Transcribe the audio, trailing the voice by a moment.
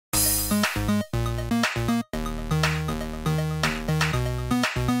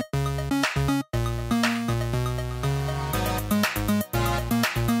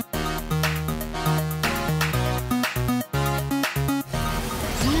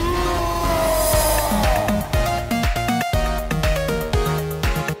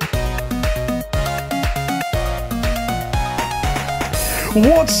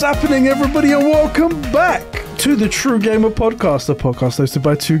What's happening, everybody, and welcome back to the True Gamer Podcast, a podcast hosted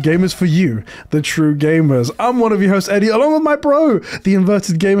by two gamers for you, the true gamers. I'm one of your hosts, Eddie, along with my bro, the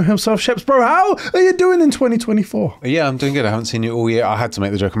inverted gamer himself, Sheps. Bro, how are you doing in 2024? Yeah, I'm doing good. I haven't seen you all year. I had to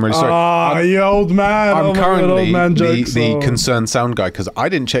make the joke. I'm really sorry. Ah, you old man. I'm currently old man jokes, the concerned sound guy because I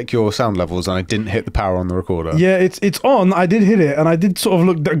didn't check your sound levels and I didn't hit the power on the recorder. Yeah, it's on. I did hit it, and I did sort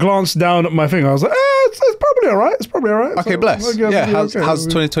of glance down at my finger. I was like, it's probably all right. It's probably all right. Okay, so, bless. Yeah, how's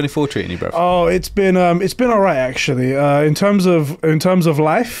 2024 treating you, bro? Oh, it's been all right actually. In terms of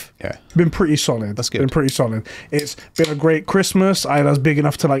life, yeah, been pretty solid. That's good. Been pretty solid. It's been a great Christmas. I was big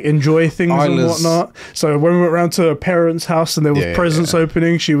enough to like enjoy things and whatnot. So when we went around to her parents' house and there was presents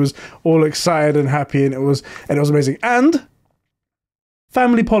opening, she was all excited and happy, and it was amazing. And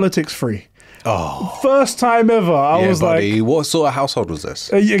family politics free. Oh, first time ever. I was buddy. like, what sort of household was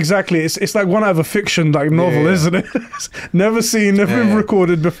this? Exactly. It's like one out of a fiction like novel, isn't it? Never seen, never been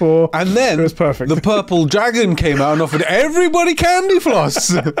recorded before. And then it was perfect. The purple dragon came out and offered everybody candy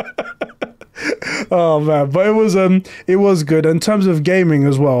floss. Oh man, but it was good. In terms of gaming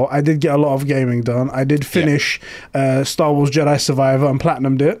as well, I did get a lot of gaming done. I did finish Star Wars Jedi Survivor and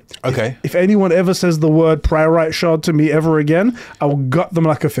platinumed it. Okay. If anyone ever says the word priorite shard to me ever again, I will gut them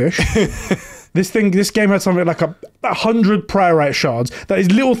like a fish. This game had something like 100 priorite shards. That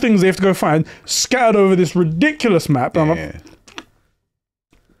is little things they have to go find, scattered over this ridiculous map.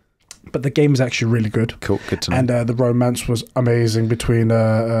 But the game is actually really good. Cool, good to know. And the romance was amazing between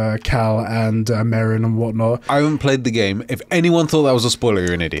Cal and Merrin and whatnot. I haven't played the game. If anyone thought that was a spoiler,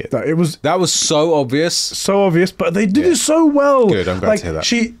 you're an idiot. That was so obvious. So obvious, but they did it so well. Good, I'm glad to hear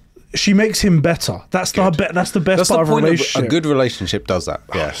that. She makes him better. That's the best part of a relationship. A good relationship does that.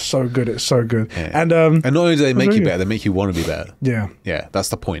 Yeah, so good. It's so good. Yeah. And not only do they make you better, they make you want to be better. Yeah, yeah. That's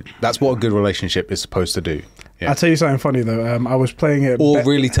the point. That's what a good relationship is supposed to do. Yeah. I'll tell you something funny though. I was playing it, or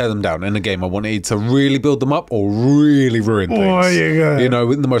really tear them down in a game. I wanted to really build them up, or really ruin things. Oh, you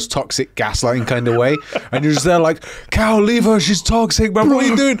know, in the most toxic, gaslighting kind of way. And you're just there like, Cal, leave her. She's toxic, man. What are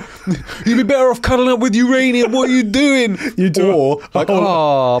you doing? You'd be better off cuddling up with Uranium. What are you doing? Perfect.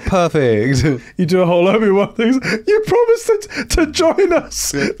 You do a whole Obi-Wan things. You promised to join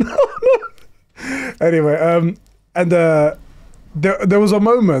us. Yeah. No. Anyway, and there was a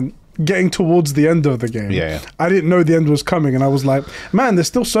moment getting towards the end of the game. I didn't know the end was coming, and I was like, man, there's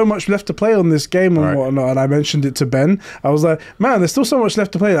still so much left to play on this game and whatnot. And I mentioned it to Ben. I was like, man, there's still so much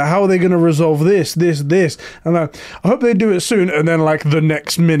left to play. Like, how are they going to resolve this? And I hope they do it soon. And then like the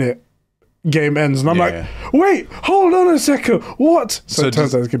next minute, game ends, and I'm like, wait, hold on a second, what? So it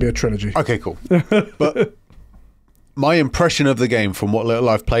turns out it's gonna be a trilogy. Okay, cool. But my impression of the game from what little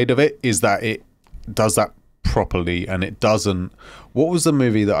I've played of it is that it does that properly, and it doesn't. What was the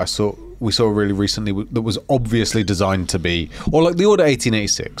movie that we saw really recently that was obviously designed to be, or like The Order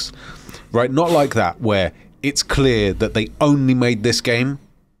 1886, right? Not like that, where it's clear that they only made this game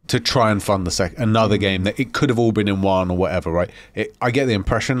to try and fund another game that it could have all been in one or whatever, right? I get the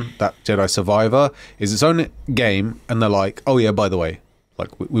impression that Jedi Survivor is its own game, and they're like, oh yeah, by the way, like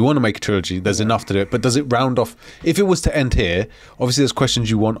we want to make a trilogy. There's enough to do it, but does it round off? If it was to end here, obviously there's questions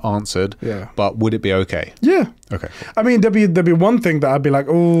you want answered. Yeah. But would it be okay? Yeah. Okay. I mean, there'd be one thing that I'd be like,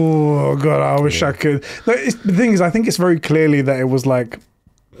 oh god, I wish I could. The thing is, I think it's very clearly that it was like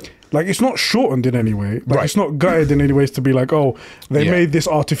it's not shortened in any way. Like it's not gutted in any ways to be like, oh, they made this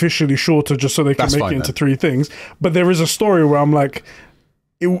artificially shorter just so they can make it into 3 things. But there is a story where I'm like,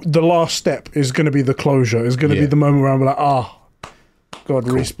 the last step is going to be the closure. Is going to be the moment where I'm like, God,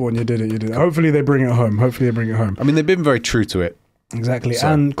 Respawn, you did it. Hopefully they bring it home. I mean, they've been very true to it. Exactly. So.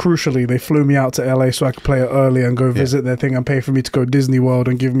 And crucially, they flew me out to LA so I could play it early and go visit their thing and pay for me to go Disney World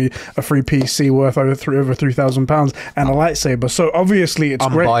and give me a free PC worth over £3,000 and a lightsaber. So obviously it's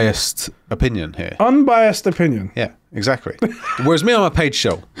unbiased opinion here. Unbiased opinion. Yeah, exactly. Whereas me, I'm a paid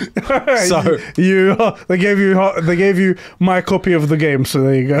show. So they gave you my copy of the game. So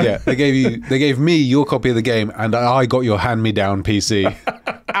there you go. Yeah, they gave me your copy of the game, and I got your hand-me-down PC.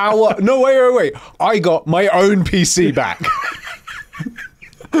 No, wait. I got my own PC back.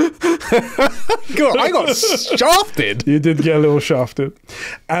 God, I got shafted. You did get a little shafted.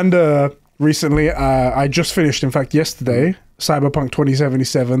 And recently, I just finished, in fact, yesterday, Cyberpunk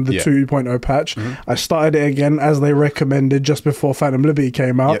 2077, the 2.0 patch. I started it again as they recommended just before Phantom Liberty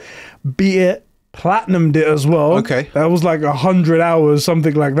came out. Beat it Platinumed it as well. Okay. That was like 100 hours,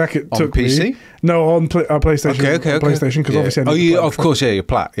 something like that. It took PC? me. No, on PlayStation. Okay. PlayStation, because obviously. Oh, you, of course, yeah, you're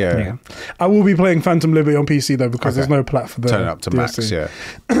plat. Yeah. I will be playing Phantom Liberty on PC though, because there's no plat for the Turn it up to DLC. max.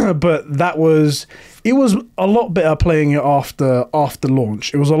 Yeah. But it was a lot better playing it after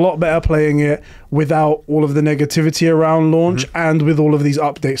launch. It was a lot better playing it without all of the negativity around launch and with all of these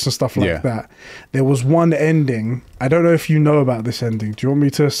updates and stuff like that. There was one ending. I don't know if you know about this ending. Do you want me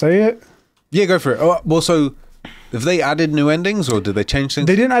to say it? Yeah, go for it. Oh, well, so have they added new endings or did they change things?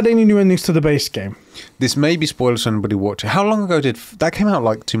 They didn't add any new endings to the base game. This may be spoilers for anybody watching. How long ago did that came out?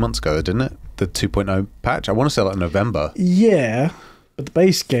 Like 2 months ago, didn't it? The 2.0 patch. I want to say like November. Yeah, but the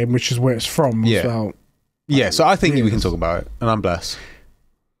base game, which is where it's from, was out. Yeah, so I think we can talk about it, and I'm blessed.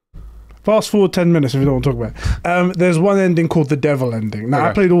 Fast forward 10 minutes if you don't want to talk about it. There's one ending called the devil ending. Now,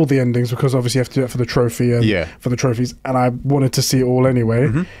 I played all the endings because obviously you have to do that for the trophy and for the trophies, and I wanted to see it all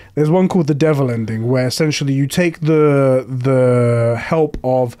anyway. There's one called the devil ending where essentially you take the help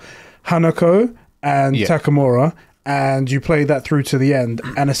of Hanako and Takamura, and you play that through to the end.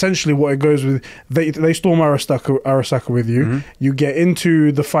 And essentially what it goes with, they storm Arasaka with you. You get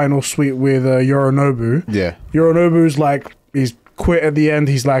into the final suite with Yorinobu. Yeah. Yorinobu's like, he's quit at the end.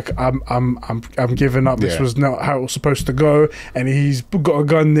 He's like, I'm giving up. This was not how it was supposed to go. And he's got a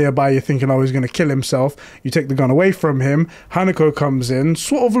gun nearby. You're thinking, oh, he's going to kill himself. You take the gun away from him. Hanako comes in,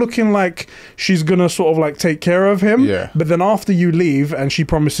 sort of looking like she's going to sort of like take care of him. Yeah. But then after you leave, and she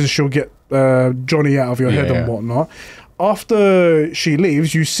promises she'll get Johnny out of your head and whatnot. After she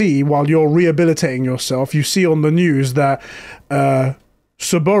leaves, you see, while you're rehabilitating yourself, you see on the news that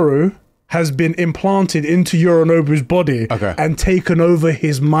Subaru has been implanted into Yorinobu's body and taken over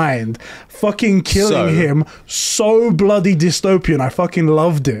his mind, fucking killing him. So bloody dystopian. I fucking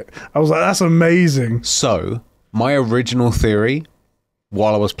loved it. I was like, that's amazing. So my original theory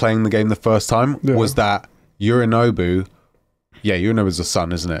while I was playing the game the first time was that Yorinobu's the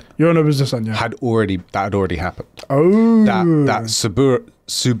son, isn't it? Yorinobu's the son, yeah. That had already happened. Oh. That Subaru,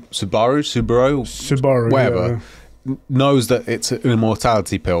 whatever, knows that it's an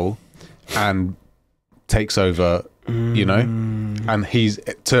immortality pill and takes over, you know, and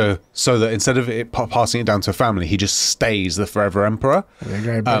so that instead of it passing it down to a family, he just stays the forever emperor.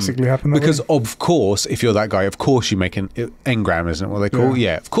 Basically happened because of course, if you're that guy, of course you make an engram, isn't it what they call?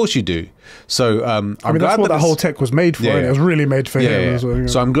 Yeah, of course you do. So I mean, that's what that whole tech was made for. It was really made for him. As well,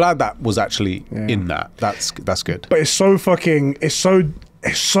 So I'm glad that was actually in that. That's good. But it's so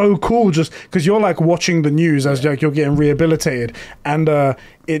cool just because you're like watching the news as like you're getting rehabilitated, and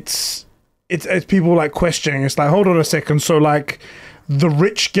it's people like questioning. It's like, hold on a second. So like the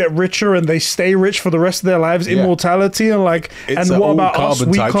rich get richer and they stay rich for the rest of their lives, immortality, and like, and what about us?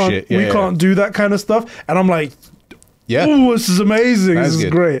 We can't do that kind of stuff. And I'm like, oh, this is amazing. This is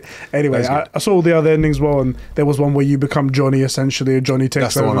great. Anyway, I saw all the other endings well, and there was one where you become Johnny, essentially. Johnny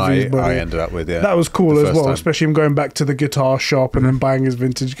takes over. That's the one I ended up with, That was cool as well, especially him going back to the guitar shop and then buying his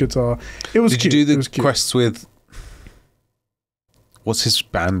vintage guitar. It was cute. Did you do the quests with... What's his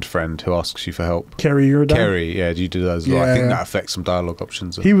band friend who asks you for help? Kerry, yeah. Do you do that as well? I think that affects some dialogue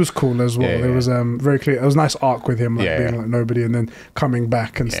options. He was cool as well. It was very clear. It was a nice arc with him, like being like nobody and then coming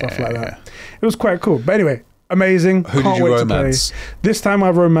back and stuff like that. It was quite cool. But anyway, amazing. Who did you romance? This time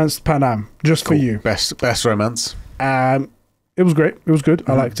I romanced Panam, just for you. Best romance. It was great. It was good.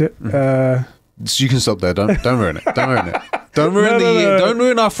 I liked it. So you can stop there. Don't ruin it. Don't ruin it. Don't ruin the year. Don't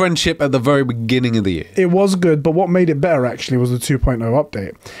ruin our friendship at the very beginning of the year. It was good, but what made it better actually was the 2.0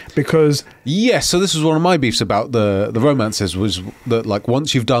 update, because so this was one of my beefs about the romances, was that like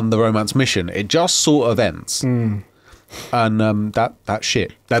once you've done the romance mission, it just sort of ends. And that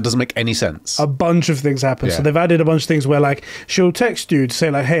shit, that doesn't make any sense. A bunch of things happen. So they've added a bunch of things where like she'll text you to say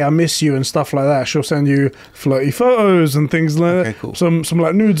like, hey, I miss you and stuff like that. She'll send you flirty photos and things like that. Cool. Some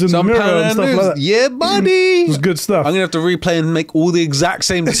like nudes in the mirror and stuff like that. Yeah, buddy. It was good stuff. I'm gonna have to replay and make all the exact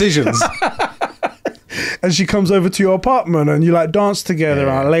same decisions. And she comes over to your apartment and you like dance together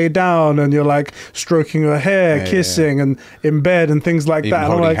and lay down and you're like stroking her hair, kissing and in bed and things like that.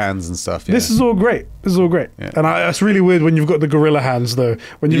 Holding like, hands and stuff. This is all great. This is all great. And it's really weird when you've got the gorilla hands though.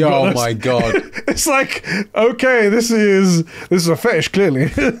 When you've got my god. It's like, okay, this is a fetish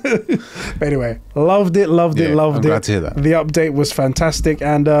clearly. But anyway, loved it. I'm glad to hear that. The update was fantastic,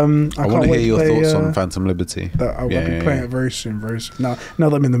 and I want to hear your thoughts on Phantom Liberty. I'll be playing it very soon. Now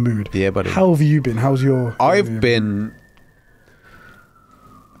that I'm in the mood. Yeah, buddy. How have you been? How's your... I've been...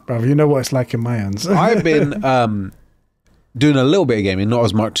 Bruv, you know what it's like in my hands. I've been doing a little bit of gaming, not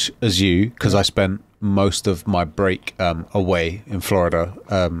as much as you, because I spent most of my break away in Florida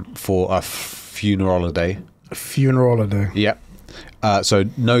for a funeral holiday. A funeral holiday? Yep. So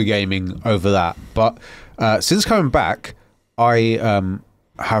no gaming over that. But since coming back, I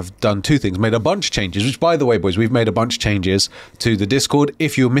have done two things. Made a bunch of changes, which, by the way, boys, we've made a bunch of changes to the Discord.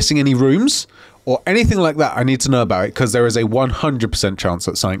 If you're missing any rooms or anything like that, I need to know about it, because there is a 100% chance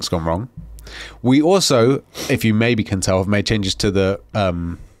that something's gone wrong. We also, if you maybe can tell, have made changes to the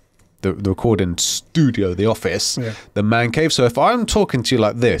recording studio, the office, the man cave. So if I'm talking to you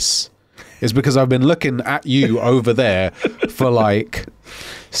like this, it's because I've been looking at you over there for like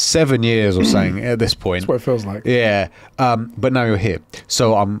 7 years or something at this point. That's what it feels like. Yeah. But now you're here.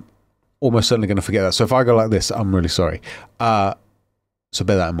 So I'm almost certainly going to forget that. So if I go like this, I'm really sorry. So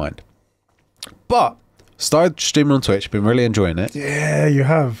bear that in mind. But started streaming on Twitch, been really enjoying it. Yeah, you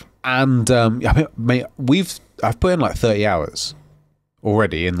have. And mate, I've put in like 30 hours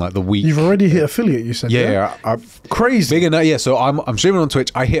already in like the week. You've already hit affiliate, you said. Yeah. Crazy. Big enough. Yeah, so I'm streaming on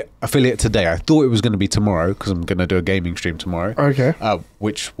Twitch. I hit affiliate today. I thought it was going to be tomorrow, because I'm going to do a gaming stream tomorrow. Okay.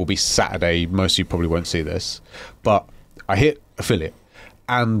 Which will be Saturday. Most of you probably won't see this, but I hit affiliate.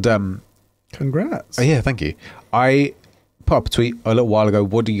 And congrats. Yeah, thank you. I put up a tweet a little while ago.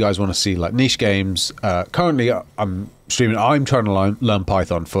 What do you guys want to see? Like niche games. Currently, I'm streaming. I'm trying to learn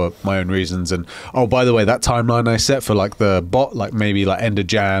Python for my own reasons. And oh, by the way, that timeline I set for like the bot, like maybe like end of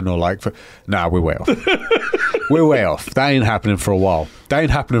Jan or like nah, we're way off. We're way off. That ain't happening for a while.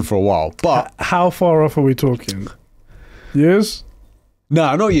 But how far off are we talking? Years?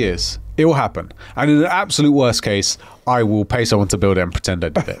 No, not years. It will happen. And in the absolute worst case, I will pay someone to build it and pretend I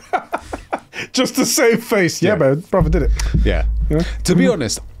did it. Just to save face. Yeah, man, brother did it. Yeah. To be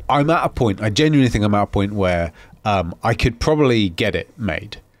honest, I'm at a point, I genuinely think I'm at a point where I could probably get it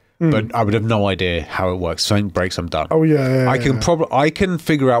made, but I would have no idea how it works. If something breaks, I'm done. Oh, yeah. I can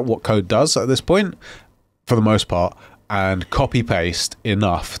figure out what code does at this point, for the most part, and copy paste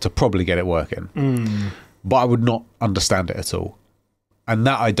enough to probably get it working. But I would not understand it at all. And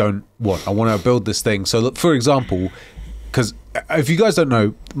that I don't want. I want to build this thing. So, look, for example, because if you guys don't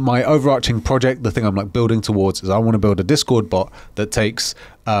know, my overarching project, the thing I'm like building towards, is I want to build a Discord bot that takes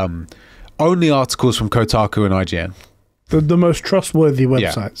only articles from Kotaku and IGN. The most trustworthy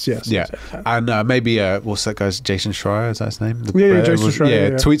websites, yes. Yeah. And maybe, what's that guy's, Jason Schreier, is that his name? Jason Schreier.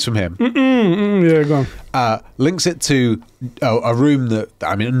 Yeah, tweets from him. Yeah, go on. Links it to a room that,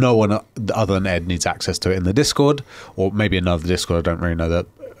 I mean, no one other than Ed needs access to it in the Discord, or maybe another Discord, I don't really know the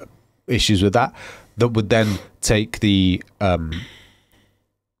issues with that. That would then take the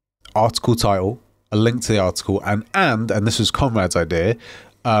article title, a link to the article, and this was Conrad's idea,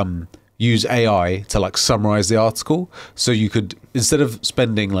 use AI to like summarize the article. So you could, instead of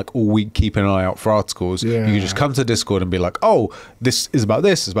spending like all week keeping an eye out for articles, you could just come to Discord and be like, oh, this is about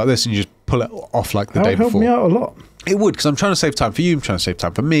this, and you just pull it off like the day before. That would help me out a lot. It would, because I'm trying to save time for you, I'm trying to save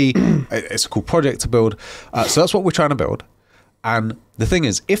time for me. It's a cool project to build. So that's what we're trying to build. And the thing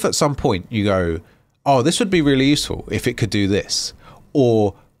is, if at some point you go, oh, this would be really useful if it could do this,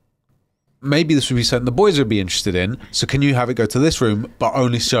 or maybe this would be something the boys would be interested in, so can you have it go to this room but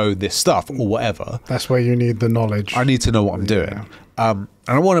only show this stuff or whatever. That's where you need the knowledge. I need to know what I'm doing. And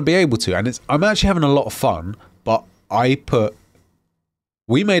I want to be able to, and I'm actually having a lot of fun. But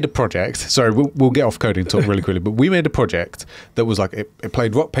we made a project, sorry, we'll get off coding talk really quickly, but we made a project that was like, it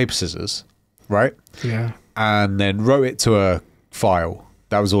played rock paper scissors, right? Yeah. And then wrote it to a file.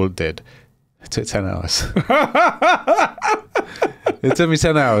 That was all it did. It took 10 hours. It took me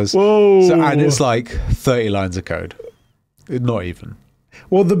 10 hours. Whoa. And it's like 30 lines of code. Not even.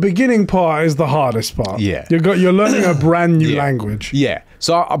 Well, the beginning part is the hardest part. Yeah. You're learning a brand new language. Yeah.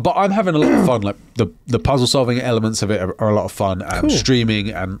 So, but I'm having a lot of fun. Like the puzzle solving elements of it are a lot of fun, and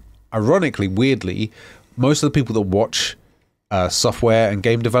streaming. And ironically, weirdly, most of the people that watch software and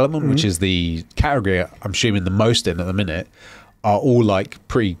game development, which is the category I'm streaming the most in at the minute, are all like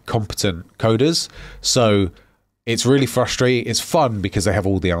pretty competent coders. So it's really frustrating. It's fun because they have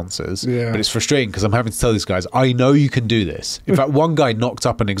all the answers, but it's frustrating because I'm having to tell these guys, I know you can do this. In fact, one guy knocked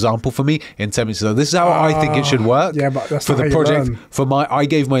up an example for me in 10 minutes. So this is how I think it should work. Yeah, but that's for the project. For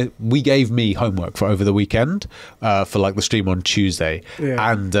we gave me homework for over the weekend for like the stream on Tuesday,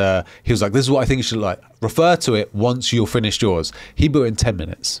 and he was like, "This is what I think you should like. Refer to it once you're finished yours." He built in 10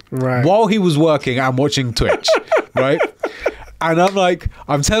 minutes while he was working and watching Twitch, right? And I'm like,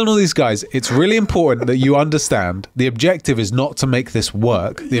 I'm telling all these guys, it's really important that you understand the objective is not to make this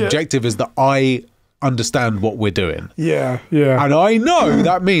work. The objective is that I understand what we're doing. Yeah, yeah. And I know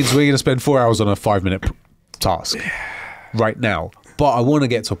that means we're going to spend 4 hours on a 5-minute task right now. But I want to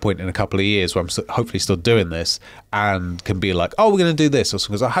get to a point in a couple of years where I'm hopefully still doing this and can be like, oh, we're going to do this. Or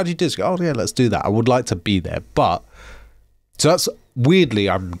someone goes, oh, how do you do this? Oh, yeah, let's do that. I would like to be there. But, so that's weirdly,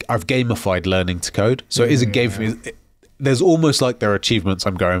 I've gamified learning to code. So it is a game for me. there's almost like there are achievements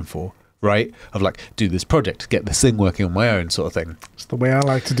I'm going for, right? Of like, do this project, get this thing working on my own, sort of thing. It's the way I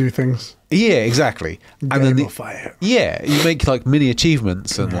like to do things. Yeah, exactly. And then you make like mini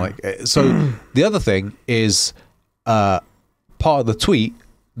achievements and like so. The other thing is part of the tweet.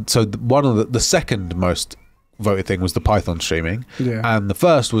 So one of the second most voted thing was the Python streaming, and the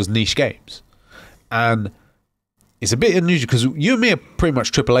first was niche games, and it's a bit unusual because you and me are pretty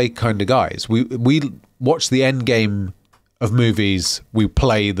much AAA kind of guys. We watch the end game of movies. We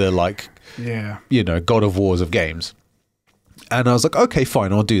play the God of Wars of games. And I was like, okay,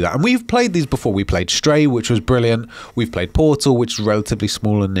 fine, I'll do that. And we've played these before. We played Stray, which was brilliant. We've played Portal, which is relatively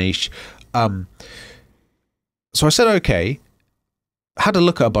small and niche. So I said, okay. Had a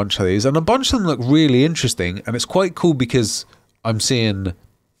look at a bunch of these, and a bunch of them look really interesting. And it's quite cool because I'm seeing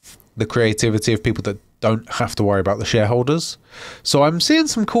the creativity of people that don't have to worry about the shareholders. So I'm seeing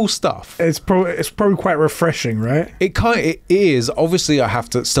some cool stuff. It's probably quite refreshing, right? It is. Obviously, I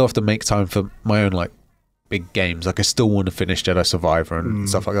still have to make time for my own like big games. Like I still want to finish Jedi Survivor and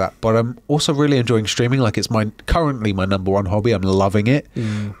stuff like that. But I'm also really enjoying streaming. Like it's currently my number one hobby. I'm loving it.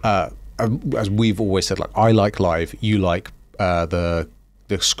 As we've always said, like I like live. You like the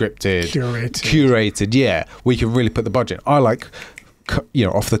scripted, curated. Yeah, we can really put the budget. I like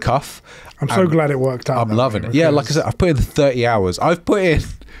off the cuff. I'm so glad it worked out. I'm loving it. Yeah, like I said, I've put in 30 hours. I've put in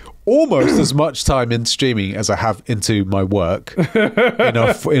almost as much time in streaming as I have into my work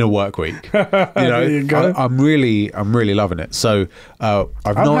in a work week. There you go. I'm really loving it. So I've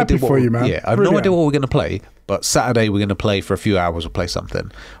no idea what I've no idea what we're going to play. But Saturday we're going to play for a few hours. We'll play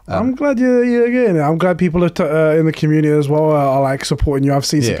something. I'm glad you're getting it. I'm glad people are in the community as well are like supporting you. I've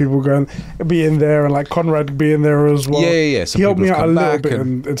seen some people be in there, and like Conrad be in there as well. Yeah. He helped me out a little bit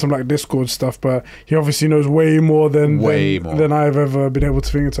in some like Discord stuff, but he obviously knows way more than I've ever been able to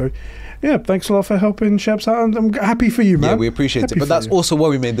think. So yeah, thanks a lot for helping Sheps out, and I'm happy for you, man. Yeah, we appreciate it. But that's also why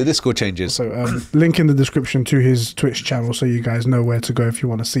we made the Discord changes. So link in the description to his Twitch channel so you guys know where to go if you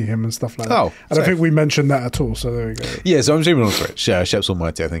want to see him and stuff like that. I don't think we mentioned that at all, so there we go. Yeah, so I'm streaming on Twitch, Sheps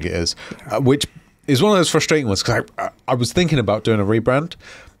Almighty, I think it is, which is one of those frustrating ones because I was thinking about doing a rebrand,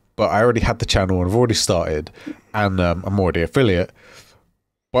 but I already had the channel and I've already started, and I'm already affiliate.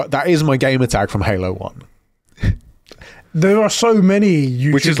 But that is my gamer tag from Halo 1. There are so many YouTube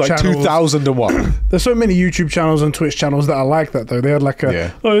channels. Which is like 2001. There's so many YouTube channels and Twitch channels that are like that, though. They had like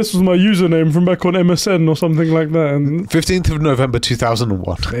this was my username from back on MSN or something like that. And 15th of November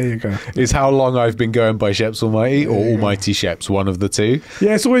 2001. There you go. Is how long I've been going by Sheps Almighty or Almighty Sheps, one of the two.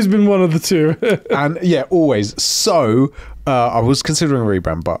 Yeah, it's always been one of the two. And yeah, always. So I was considering a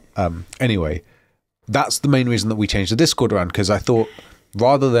rebrand, but anyway, that's the main reason that we changed the Discord around, because I thought,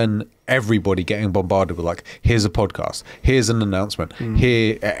 rather than everybody getting bombarded with like, here's a podcast, here's an announcement,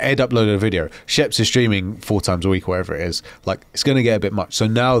 here Ed uploaded a video, Sheps is streaming 4 times a week, whatever it is, like it's going to get a bit much. So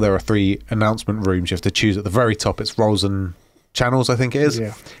now there are 3 announcement rooms. You have to choose at the very top. It's roles and channels, I think it is.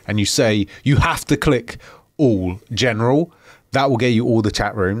 And you say you have to click all general. That will get you all the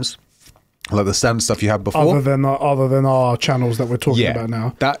chat rooms, like the standard stuff you had before, other than our channels that we're talking about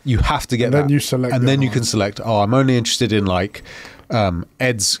now. That you have to get. And then you select, and then you can select. Oh, I'm only interested in like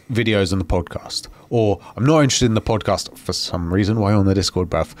Ed's videos and the podcast, or I'm not interested in the podcast for some reason. Why on the Discord,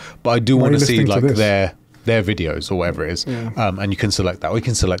 bruv? But I do want to see like their videos or whatever it is. And you can select that. We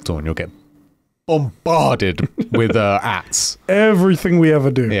can select all, and you'll get bombarded with ats. Everything we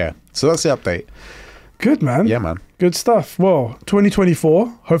ever do. Yeah. So that's the update. Good, man. Yeah, man. Good stuff. Well, 2024,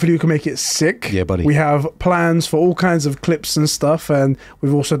 hopefully we can make it sick. Yeah, buddy. We have plans for all kinds of clips and stuff, and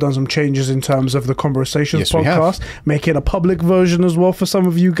we've also done some changes in terms of the Conbrosations podcast, making a public version as well for some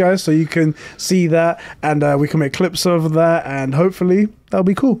of you guys, so you can see that, and we can make clips of that, and hopefully that'll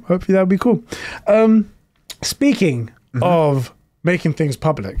be cool. Speaking of making things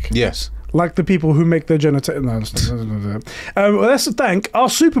public. Yes. Like the people who make their genitalia. Let's thank our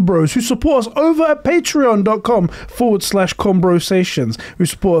super bros who support us over at patreon.com/Conbrosations, who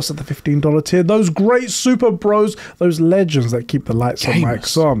support us at the $15 tier. Those great super bros, those legends that keep the lights and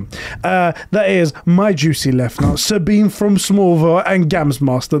mics on. That is My Juicy Left Nut, Sabine from Smallville, and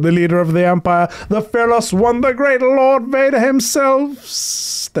Gamsmaster, the leader of the Empire, the fearless one, the great Lord Vader himself,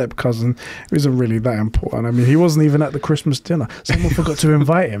 step cousin, who isn't really that important. I mean, he wasn't even at the Christmas dinner. Someone forgot to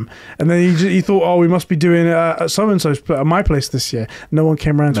invite him. And then he thought, oh, we must be doing it at so-and-so's, at my place this year. No one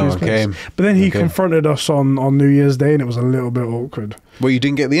came around to his place. But then he confronted us on New Year's Day, and it was a little bit awkward. Well, you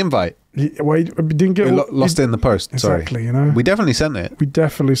didn't get the invite? We didn't get lost it in the post. Exactly, sorry. You know? We definitely sent it. We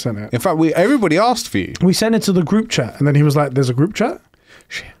definitely sent it. In fact, everybody asked for you. We sent it to the group chat, and then he was like, there's a group chat?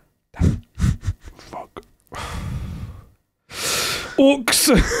 Shit. Fuck.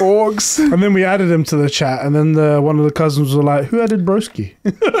 Orcs. Orcs. And then we added him to the chat, and then one of the cousins were like, "Who added Broski?"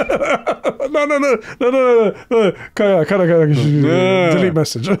 no. Delete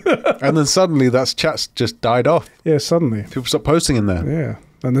message. And then suddenly that chat's just died off. Yeah, suddenly. People stop posting in there. Yeah.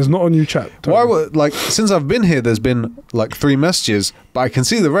 And there's not a new chat. Why were, like, since I've been here, there's been like 3 messages, but I can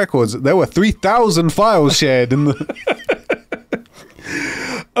see the records. There were 3,000 files shared in the.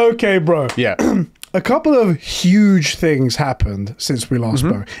 Okay, bro. Yeah. A couple of huge things happened since we last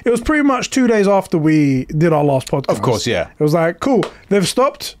spoke. It was pretty much 2 days after we did our last podcast. Of course, yeah. It was like, cool. They've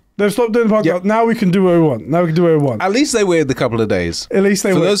stopped doing the podcast. Yep. Now we can do what we want. At least they waited a couple of days. At least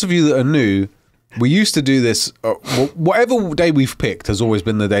they For were. those of you that are new, we used to do this, whatever day we've picked has always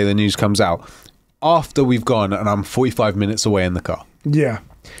been the day the news comes out. After we've gone and I'm 45 minutes away in the car. Yeah.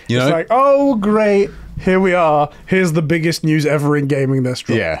 You know? It's like, oh, great. Here we are. Here's the biggest news ever in gaming that's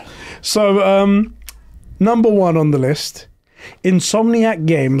dropped. Yeah. So, number 1 on the list, Insomniac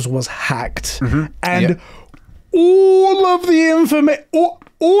Games was hacked. And all of the information,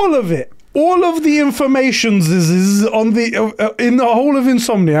 all of it, all of the informations is on the in the whole of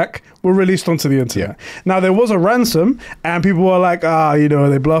Insomniac were released onto the internet. Now there was a ransom, and people were like, you know,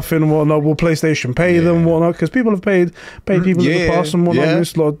 they bluffing and whatnot. Will PlayStation pay them and whatnot? Because people have paid people in the past and whatnot.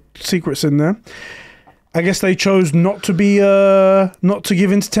 There's a lot of secrets in there. I guess they chose not to be not to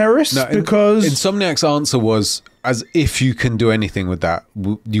give in to terrorists because Insomniac's answer was, as if you can do anything with that,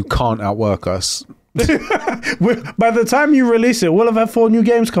 you can't outwork us. by the time you release it, we'll have had 4 new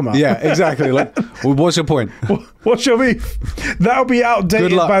games come out. Yeah, exactly. Like, well, what's your point? What's your beef? That'll be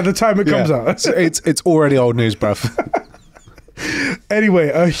outdated by the time it comes out. It's already old news, bruv. Anyway,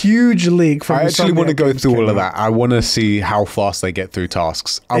 a huge leak from I actually want to go through all of out. that. I want to see how fast they get through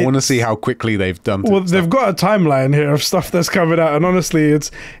tasks. I want to see how quickly they've done. Well, they've got a timeline here of stuff that's coming out, and honestly, it's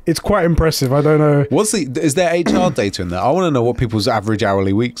quite impressive. I don't know. Is there HR data in there? I want to know what people's average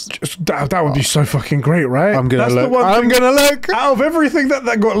hourly weeks. That would be so fucking great, right? I'm gonna look. I'm gonna look. Out of everything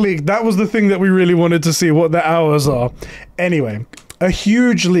that got leaked, that was the thing that we really wanted to see what the hours are. Anyway, a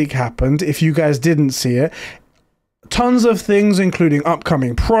huge leak happened. If you guys didn't see it. Tons of things, including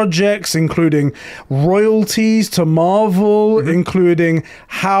upcoming projects, including royalties to Marvel, including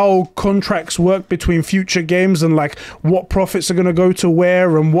how contracts work between future games and like what profits are going to go to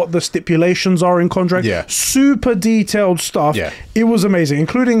where and what the stipulations are in contract. Yeah. Super detailed stuff. Yeah. It was amazing,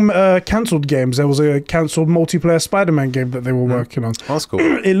 including cancelled games. There was a cancelled multiplayer Spider-Man game that they were working on. That's cool.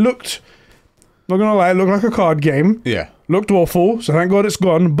 It looked, not going to lie, it looked like a card game. Yeah. Looked awful, so thank God it's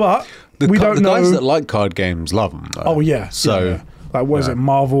gone, but... The know. guys that like card games love them. Though. Oh yeah. So, yeah. Like, what is it?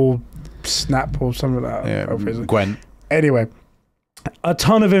 Marvel Snap or something like that. Yeah. Gwen. Anyway, a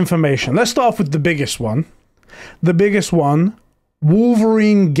ton of information. Let's start off with the biggest one. The biggest one,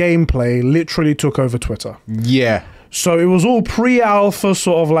 Wolverine gameplay literally took over Twitter. Yeah. So it was all pre-alpha,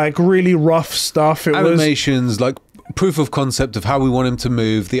 sort of like really rough stuff. It Animations, like proof of concept of how we want him to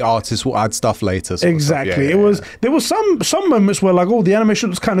move. The artist will add stuff later. Exactly. There was some moments where like, oh, the animation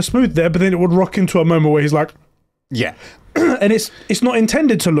was kind of smooth there, but then it would rock into a moment where he's like, yeah. And it's not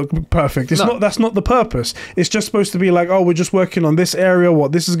intended to look perfect. That's not the purpose. It's just supposed to be like, oh, we're just working on this area,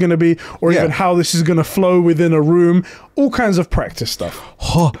 what this is going to be, or even how this is going to flow within a room. All kinds of practice stuff.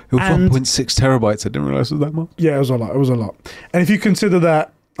 Oh, it was 1.6 terabytes. I didn't realize it was that much. Yeah, it was a lot. It was a lot. And if you consider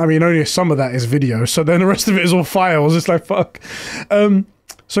that, I mean, only some of that is video, so then the rest of it is all files. It's like, fuck.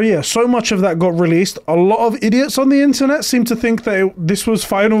 So yeah, so much of that got released. A lot of idiots on the internet seem to think that this was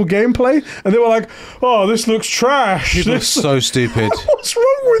final gameplay, and they were like, oh, this looks trash. People are so stupid. What's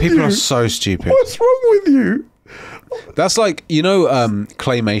wrong with you? People are so stupid. What's wrong with you? That's like, you know,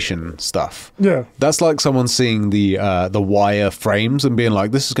 claymation stuff. Yeah. That's like someone seeing the wire frames and being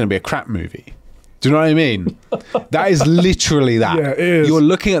like, this is going to be a crap movie. Do you know what I mean? That is literally that. Yeah, it is. You're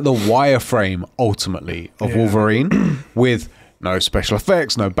looking at the wireframe, ultimately, of Wolverine with no special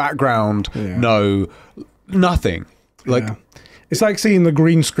effects, no background, nothing. Like, it's like seeing the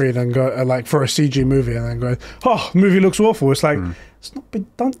green screen and go like for a CG movie and then going, oh, movie looks awful. It's like, it's not been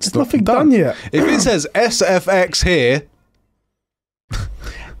done. It's nothing done yet. If it says SFX here.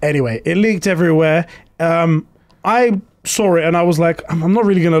 Anyway, it leaked everywhere. I saw it and I was like, I'm not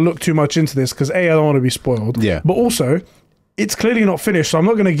really going to look too much into this because A, I don't want to be spoiled. Yeah. But also, it's clearly not finished, so I'm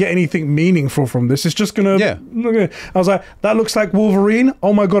not going to get anything meaningful from this. It's just going to... Yeah. I was like, that looks like Wolverine.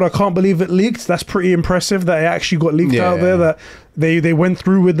 Oh my God, I can't believe it leaked. That's pretty impressive that it actually got leaked out there, that they went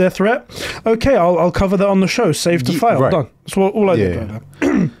through with their threat. Okay, I'll cover that on the show. Save to file. Done. That's all I did right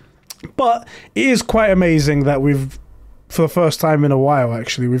now. But it is quite amazing that we've, for the first time in a while,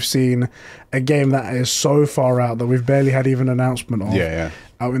 actually, we've seen a game that is so far out that we've barely had even an announcement of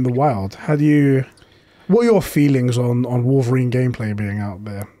out in the wild. What What are your feelings on Wolverine gameplay being out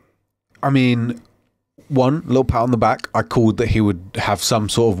there? I mean, one little pat on the back. I called that he would have some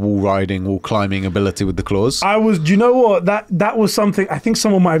sort of wall riding, wall climbing ability with the claws. Do you know what? That was something, I think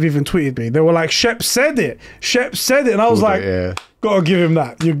someone might have even tweeted me. They were like, Shep said it. Shep said it. And I was like, gotta give him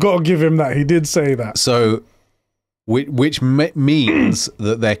that. You gotta give him that. He did say that. So, which means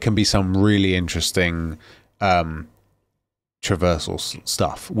that there can be some really interesting traversal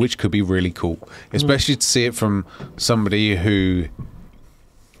stuff, which could be really cool. Especially to see it from somebody who,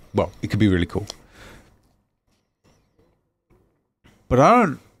 well, it could be really cool. But I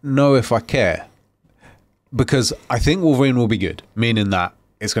don't know if I care, because I think Wolverine will be good, meaning that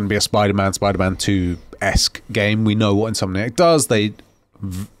it's going to be a Spider-Man 2-esque game. We know what Insomniac does. They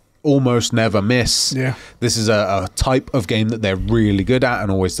almost never miss. Yeah. This is a type of game that they're really good at and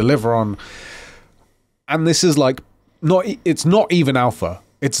always deliver on. And this is like, it's not even alpha.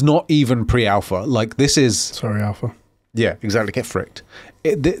 It's not even pre-alpha. Like, this is... Sorry, alpha. Yeah, exactly. Get fricked.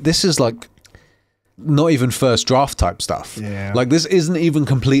 This is like... not even first draft type stuff. Yeah. Like, this isn't even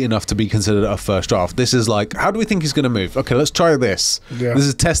complete enough to be considered a first draft. This is like, how do we think he's going to move? Okay, let's try this. Yeah. This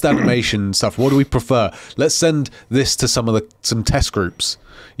is test animation stuff. What do we prefer? Let's send this to some test groups.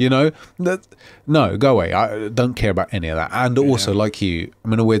 You know? No, go away. I don't care about any of that. And also, like you,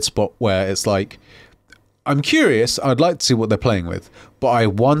 I'm in a weird spot where it's like, I'm curious. I'd like to see what they're playing with. But I,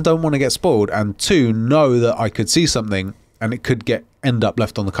 one, don't want to get spoiled. And two, know that I could see something and it could end up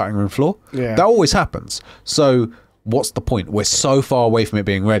left on the cutting room floor. Yeah. That always happens. So what's the point? We're so far away from it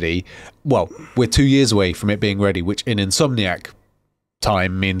being ready. Well, we're 2 years away from it being ready, which in Insomniac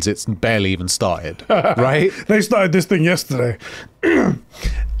time means it's barely even started, right? They started this thing yesterday.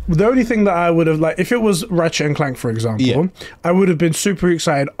 The only thing that I would have, like, if it was Ratchet and Clank, for example, I would have been super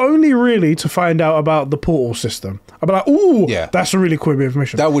excited, only really to find out about the portal system. I'd be like, ooh, that's a really cool bit of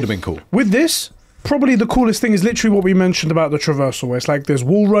information. That would have been cool. With this, probably the coolest thing is literally what we mentioned about the traversal, where it's like there's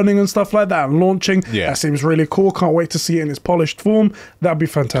wall running and stuff like that and launching. That seems really cool. Can't wait to see it in its polished form. That'd be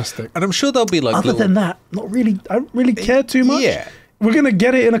fantastic. And I'm sure there'll be like other than that, not really. I don't really care too much. Yeah. We're gonna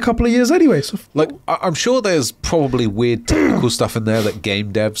get it in a couple of years anyway. So like, I'm sure there's probably weird technical stuff in there that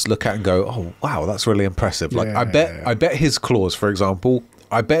game devs look at and go, "Oh, wow, that's really impressive." Like, I bet his claws, for example,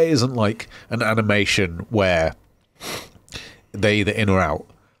 I bet it isn't like an animation where they're either in or out.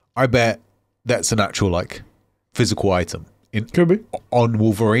 I bet that's an actual like physical item could be on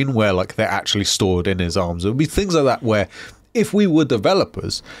Wolverine, where like they're actually stored in his arms. It would be things like that where, if we were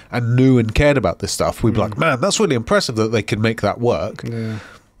developers and knew and cared about this stuff, we'd be like, man, that's really impressive that they could make that work. Yeah.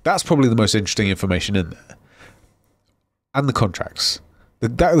 That's probably the most interesting information in there. And the contracts.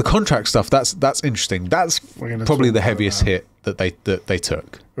 The contract stuff, that's interesting. That's probably the heaviest hit that they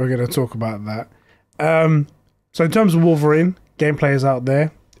took. We're going to talk about that. So in terms of Wolverine, gameplay is out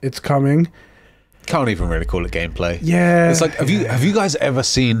there. It's coming. Can't even really call it gameplay. Yeah. It's like, have you guys ever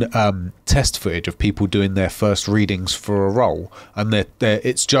seen test footage of people doing their first readings for a role, and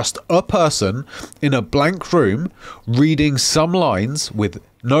it's just a person in a blank room reading some lines with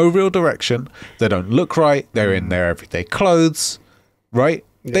no real direction. They don't look right. They're in their everyday clothes, right?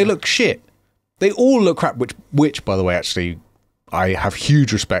 Yeah. They look shit. They all look crap, which by the way, actually, I have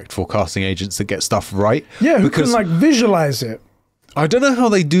huge respect for casting agents that get stuff right. Yeah, who can like visualize it. I don't know how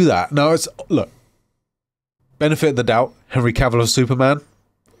they do that. Now, look, benefit of the doubt, Henry Cavill as Superman,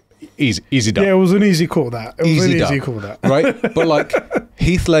 easy done. Yeah, it was an easy call, that. It was an easy call, that. Right? But like,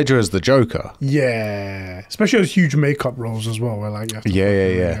 Heath Ledger as the Joker. Yeah. Especially those huge makeup roles as well, where like,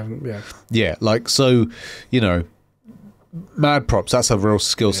 Yeah, like, so, you know, mad props, that's a real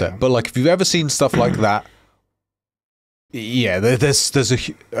skill set. But like, if you've ever seen stuff like that, yeah, there's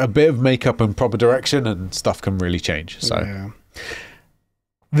a bit of makeup and proper direction, and stuff can really change. So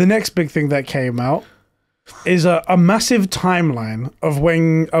the next big thing that came out is a massive timeline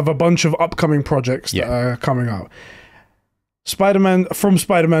of a bunch of upcoming projects that are coming out. From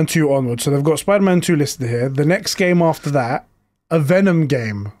Spider-Man 2 onwards. So they've got Spider-Man 2 listed here. The next game after that, a Venom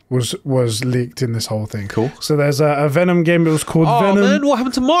game was leaked in this whole thing. Cool. So there's a Venom game. It was called Venom. Oh man, what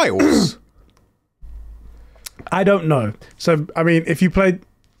happened to Miles? I don't know. So I mean, if you played,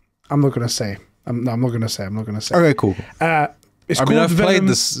 I'm not gonna say. I'm not gonna say. Okay, cool. I've played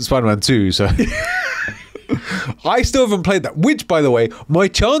this Spider-Man 2, so I still haven't played that. Which, by the way, my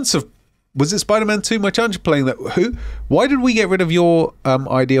chance of was it Spider-Man 2? My chance of playing that. Why did we get rid of your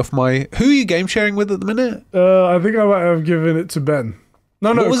ID off my? Who are you game sharing with at the minute? I think I might have given it to Ben.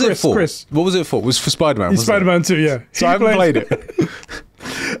 No, what was Chris, it for? Chris. What was it for? It was for Spider-Man. Spider-Man 2, yeah. So I haven't played it.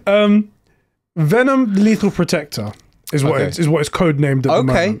 Venom Lethal Protector is what it's codenamed at the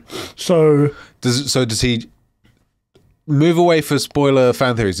moment. So does he move away for spoiler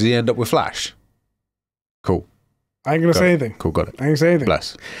fan theories? Does he end up with Flash? Cool. I ain't gonna say anything. Cool, got it. I ain't gonna say anything.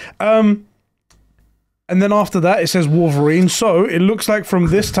 Bless. And then after that, it says Wolverine. So it looks like from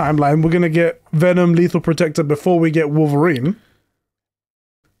this timeline, we're going to get Venom, Lethal Protector before we get Wolverine.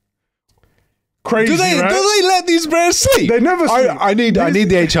 Crazy, Do they right? let these bears sleep? They never sleep. I need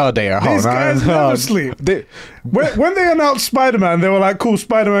the HR data. These guys never sleep. When they announced Spider-Man, they were like, cool,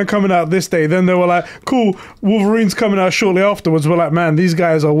 Spider-Man coming out this day. Then they were like, cool, Wolverine's coming out shortly afterwards. We're like, man, these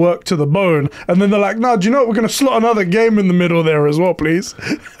guys are worked to the bone. And then they're like, no, do you know what? We're going to slot another game in the middle there as well, please.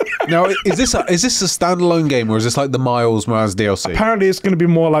 Now, is this a standalone game, or is this like the Miles Morales DLC? Apparently, it's going to be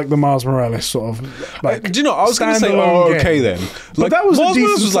more like the Miles Morales sort of. Like, do you know? I was going to say, standalone okay game. then. But Like, that was a Miles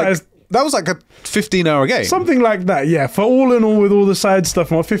Morales decent was like sized- that was like a 15-hour game. Something like that, yeah. For all in all, with all the side stuff,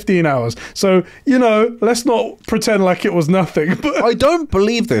 15 hours. So, you know, let's not pretend like it was nothing. But I don't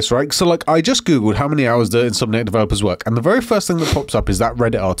believe this, right? So, like, I just Googled how many hours do Insomniac developers work, and the very first thing that pops up is that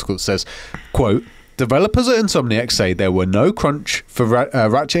Reddit article that says, quote, developers at Insomniac say there were no crunch for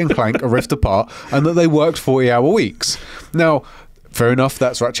Ratchet and Clank A Rift Apart, and that they worked 40-hour weeks. Now, fair enough,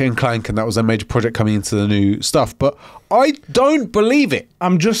 that's Ratchet and Clank, and that was a major project coming into the new stuff, but I don't believe it.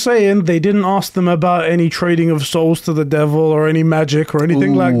 I'm just saying they didn't ask them about any trading of souls to the devil or any magic or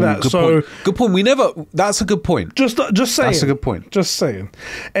anything like that. So good point. We never. That's a good point. just saying. That's a good point. Just saying.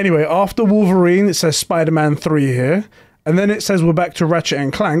 Anyway, after Wolverine, it says Spider-Man 3 here, and then it says we're back to Ratchet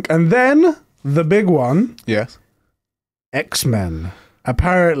and Clank, and then the big one, Yes. X-Men.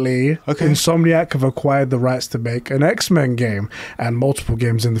 Apparently, Okay. Insomniac have acquired the rights to make an X-Men game and multiple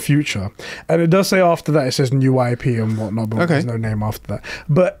games in the future. And it does say after that, it says new IP and whatnot, but Okay. there's no name after that.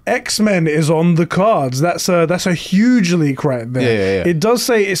 But X-Men is on the cards. That's a huge leak right there. Yeah. It does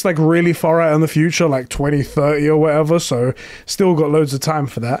say it's like really far out in the future, like 2030 or whatever, so still got loads of time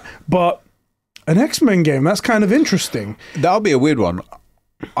for that. But an X-Men game, that's kind of interesting. That'll be a weird one.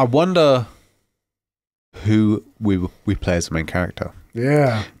 I wonder who we play as the main character.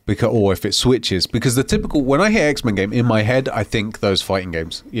 Yeah. Because, or if it switches, because the typical, when I hear X-Men game, in my head I think those fighting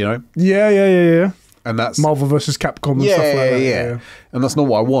games, you know, Yeah. and that's Marvel versus Capcom and stuff like that. yeah, and that's not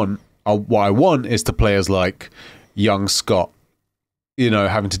what I want. What I want is to play as like young Scott, you know,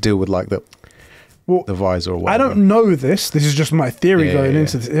 having to deal with like the visor or whatever. I don't know this. This is just my theory going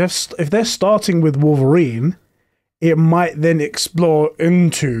into this. If they're starting with Wolverine, it might then explore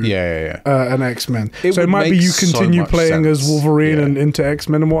into an X-Men. So it might be you continue playing as Wolverine and into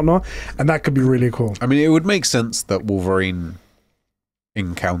X-Men and whatnot, and that could be really cool. I mean, it would make sense that Wolverine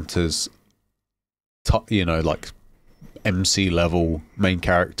encounters, you know, like MC level main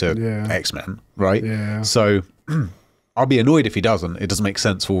character X-Men, right? Yeah. So I'll be annoyed if he doesn't. It doesn't make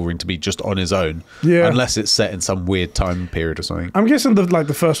sense for Wolverine to be just on his own, unless it's set in some weird time period or something. I'm guessing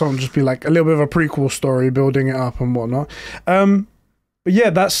the first one will just be like a little bit of a prequel story, building it up and whatnot. But yeah,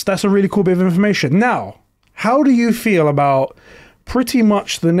 that's a really cool bit of information. Now, how do you feel about pretty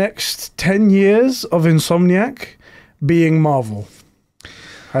much the next 10 years of Insomniac being Marvel?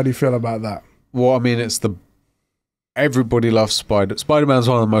 How do you feel about that? Well, I mean, everybody loves Spider-Man's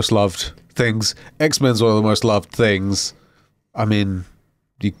one of the most loved things. X-Men's one of the most loved things. I mean,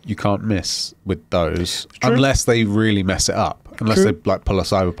 you can't miss with those unless they really mess it up. Unless they like pull a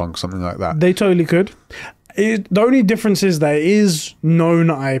Cyberpunk, something like that. They totally could. The only difference is there is known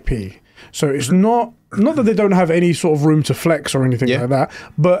IP. So it's not that they don't have any sort of room to flex or anything like that,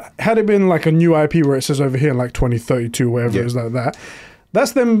 but had it been like a new IP where it says over here like 2032, wherever it is like that,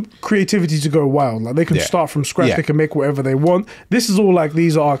 that's them creativity to go wild. Like they can start from scratch, they can make whatever they want. This is all like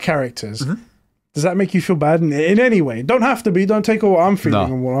these are our characters. Does that make you feel bad in any way? Don't have to be. Don't take all what I'm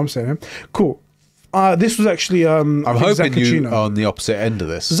feeling and what I'm saying. Cool. This was actually I'm hoping you are on the opposite end of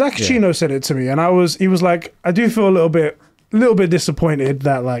this. Zacchino said it to me, and he was like, I do feel a little bit disappointed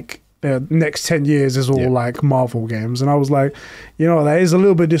that like the next 10 years is all like Marvel games, and I was like, you know, that is a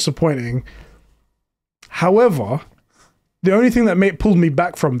little bit disappointing. However, the only thing that pulled me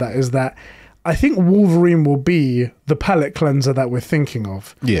back from that is that I think Wolverine will be the palate cleanser that we're thinking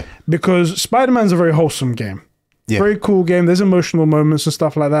of. Yeah. Because Spider-Man's a very wholesome game. Yeah. Very cool game. There's emotional moments and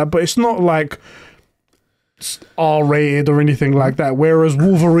stuff like that, but it's not like R-rated or anything like that, whereas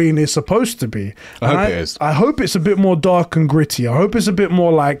Wolverine is supposed to be. I hope it is. I hope it's a bit more dark and gritty. I hope it's a bit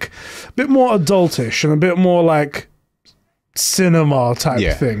more adultish and a bit more like cinema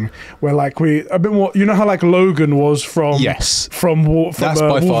type thing, where like a bit more, you know how like Logan was from that's by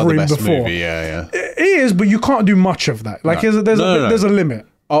Wolverine far the best before. Movie. It is, but you can't do much of that. Like there's a limit.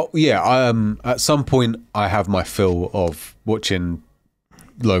 Oh yeah, at some point I have my fill of watching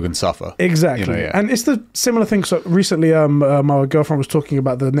Logan suffer. Exactly. You know, yeah. And it's the similar thing. So recently, my girlfriend was talking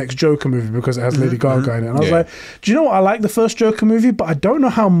about the next Joker movie because it has Lady Gaga in it. And I was like, do you know what? I like the first Joker movie, but I don't know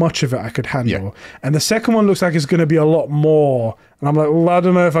how much of it I could handle. Yeah. And the second one looks like it's going to be a lot more. And I'm like, well, I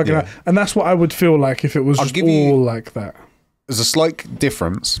don't know if I can. And that's what I would feel like if it was just all like that. There's a slight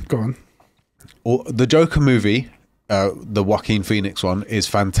difference. Go on. The Joker movie, the Joaquin Phoenix one, is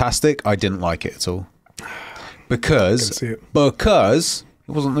fantastic. I didn't like it at all. Because it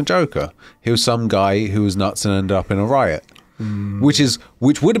wasn't the Joker. He was some guy who was nuts and ended up in a riot. Which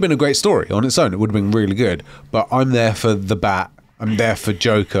would have been a great story on its own. It would have been really good. But I'm there for the Bat. I'm there for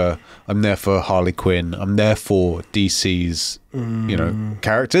Joker. I'm there for Harley Quinn. I'm there for DC's,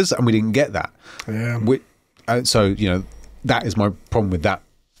 characters, and we didn't get that. Yeah. So that is my problem with that.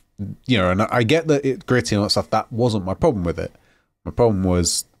 And I get that it's gritty and all that stuff. That wasn't my problem with it. My problem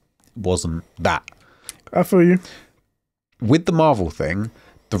wasn't that. I feel you. With the Marvel thing,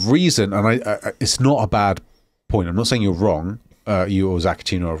 the reason, and it's not a bad point. I'm not saying you're wrong. You or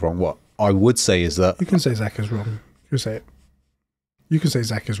Zacchino are wrong. What I would say is that you can say Zach is wrong. You say it. You can say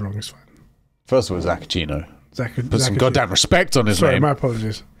Zach is wrong. It's fine. First of all, Zacchino. Put some goddamn respect on his name. Sorry, my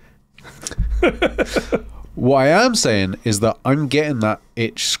apologies. What I am saying is that I'm getting that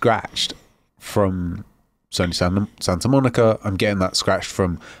itch scratched from Sony Santa Monica. I'm getting that scratched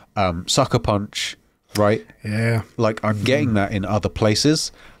from Sucker Punch. Right? Yeah. Like I'm getting that in other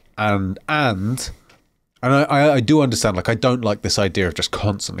places, and I do understand. Like I don't like this idea of just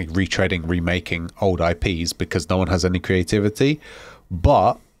constantly retreading, remaking old IPs because no one has any creativity.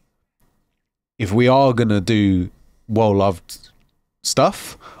 But if we are gonna do well-loved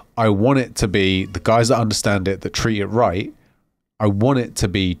stuff, I want it to be the guys that understand it, that treat it right. I want it to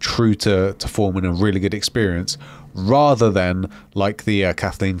be true to form in a really good experience, rather than like the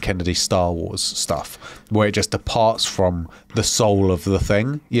Kathleen Kennedy Star Wars stuff, where it just departs from the soul of the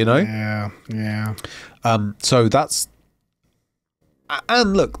thing, Yeah. So that's,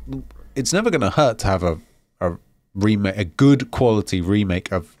 and look, it's never going to hurt to have a remake, a good quality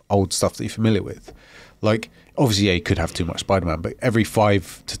remake of old stuff that you're familiar with. Like, obviously, you could have too much Spider-Man, but every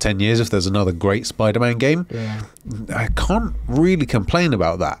 5 to 10 years, if there's another great Spider-Man game, I can't really complain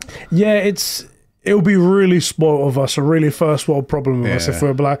about that. Yeah, it'll be really spoiled of us, a really first world problem of us if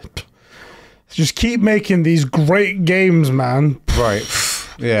we're like, just keep making these great games, man. Right.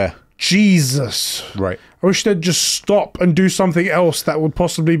 Yeah. Jesus. Right. I wish they'd just stop and do something else that would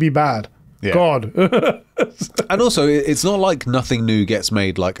possibly be bad. Yeah. God. And also, it's not like nothing new gets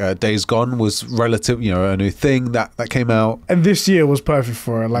made. Like Days Gone was relative, a new thing that came out. And this year was perfect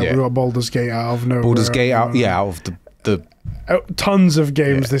for it. Like we got Baldur's Gate out of nowhere. Baldur's Gate out of the tons of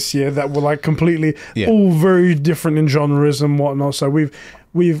games this year that were like completely all very different in genres and whatnot. So we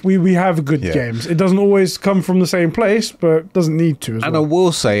have good games. It doesn't always come from the same place, but it doesn't need to as well. I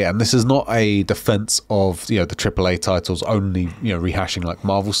will say, and this is not a defense of the AAA titles only rehashing like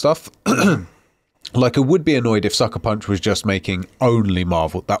Marvel stuff. Like, I would be annoyed if Sucker Punch was just making only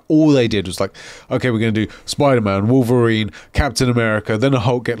Marvel. That all they did was like, okay, we're going to do Spider-Man, Wolverine, Captain America, then a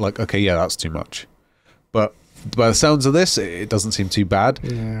Hulk. Get like, okay, yeah, that's too much. But by the sounds of this, it doesn't seem too bad.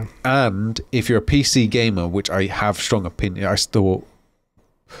 Yeah. And if you're a PC gamer, which I have strong opinion, I still...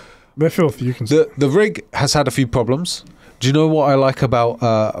 They're filthy, you can say. The rig has had a few problems. Do you know what I like about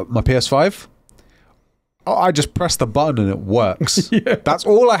my PS5? Oh, I just press the button and it works. That's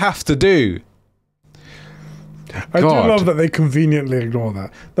all I have to do. I do love that they conveniently ignore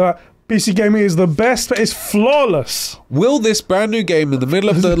that. That PC gaming is the best, but it's flawless. Will this brand new game in the middle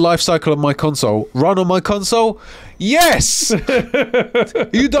of the life cycle of my console run on my console? Yes!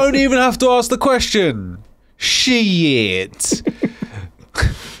 You don't even have to ask the question. Shit.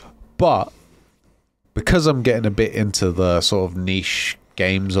 But because I'm getting a bit into the sort of niche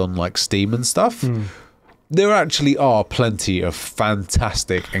games on like Steam and stuff, there actually are plenty of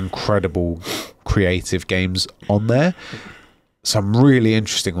fantastic, incredible, creative games on there. Some really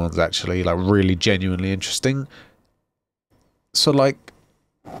interesting ones, actually, like really genuinely interesting. So, like,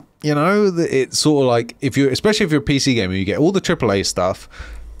 it's sort of like especially if you're a PC gamer, you get all the AAA stuff,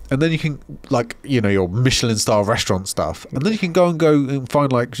 and then you can like your Michelin star restaurant stuff, and then you can go and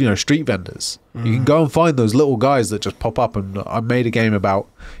find like street vendors. You can go and find those little guys that just pop up. And I made a game about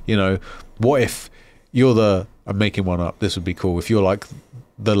what if you're I'm making one up. This would be cool if you're like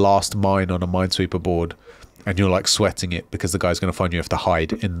the last mine on a Minesweeper board, and you're like sweating it because the guy's going to find you have to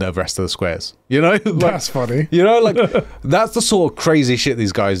hide in the rest of the squares. Like, that's funny. Like that's the sort of crazy shit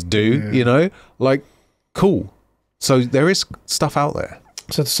these guys do. Like cool. So there is stuff out there.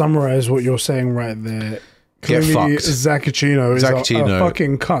 So to summarize what you're saying right there, clearly Zacchino is a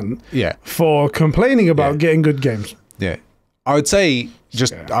fucking cunt. Yeah. For complaining about getting good games. Yeah. I would say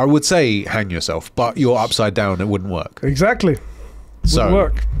hang yourself, but you're upside down. It wouldn't work. Exactly. So Wouldn't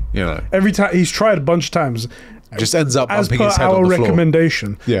work. you know, Every time he's tried a bunch of times, just ends up as bumping per his head our on the floor.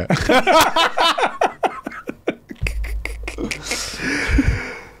 recommendation. Yeah.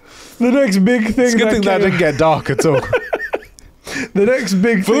 The next big thing. It's a good thing that didn't get dark at all. The next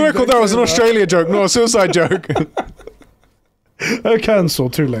big. For the record, that was an Australia joke, not a suicide joke. Cancel.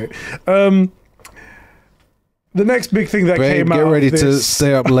 Too late. The next big thing that came out. Get ready of this, to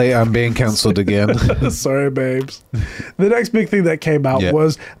stay up late. I'm being cancelled again. Sorry, babes. The next big thing that came out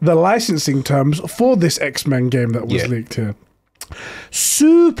was the licensing terms for this X-Men game that was leaked here.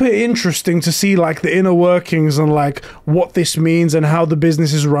 Super interesting to see like the inner workings and like what this means and how the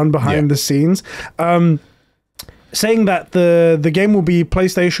business is run behind the scenes. Saying that the game will be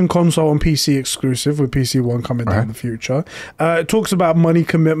PlayStation, console, and PC exclusive, with PC 1 coming down in the future. It talks about money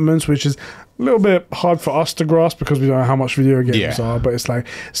commitments, which is a little bit hard for us to grasp because we don't know how much video games are, but it's like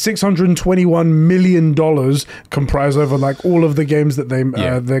 $621 million comprised over like all of the games that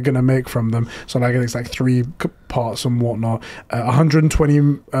they're gonna make from them. So like it's like 3 parts and whatnot.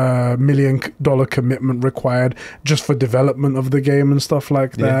 $120 million commitment required just for development of the game and stuff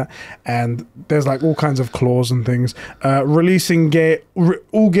like that. And there's like all kinds of clause and things. Releasing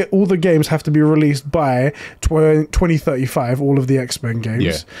all the games have to be released by 2035. All of the X-Men games.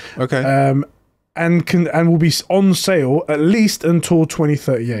 Yeah. Okay. And will be on sale at least until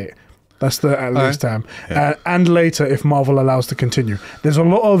 2038. That's the at least time. And later if Marvel allows to continue. There's a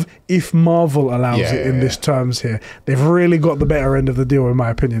lot of if Marvel allows it in this terms here. They've really got the better end of the deal in my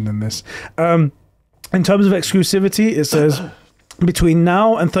opinion in this. In terms of exclusivity, it says between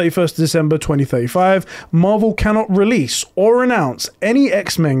now and 31st December 2035, Marvel cannot release or announce any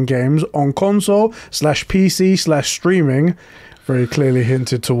X-Men games on console/PC/streaming, very clearly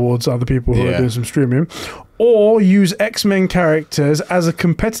hinted towards other people who are doing some streaming, or use X-Men characters as a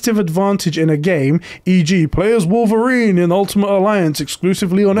competitive advantage in a game, e.g. play as Wolverine in Ultimate Alliance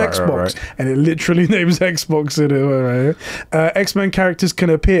exclusively on Xbox. And it literally names Xbox in it. X-Men characters can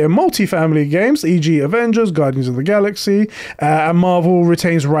appear in multi-family games, e.g. Avengers, Guardians of the Galaxy, and Marvel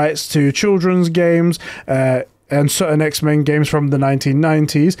retains rights to children's games, and certain X-Men games from the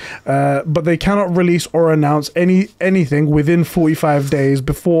 1990s, but they cannot release or announce anything within 45 days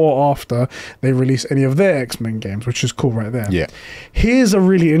before or after they release any of their X-Men games, which is cool right there. Yeah. Here's a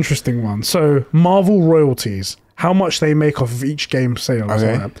really interesting one. So Marvel royalties, how much they make off of each game sale.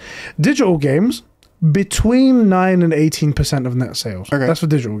 Digital games, between 9 and 18% of net sales. That's for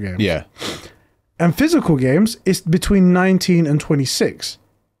digital games. Yeah. And physical games, it's between 19 and 26.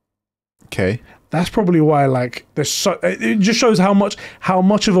 Okay. That's probably why, like, it just shows how much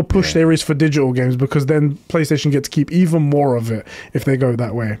of a push there is for digital games, because then PlayStation gets to keep even more of it if they go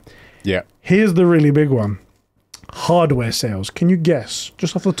that way. Yeah. Here's the really big one. Hardware sales. Can you guess,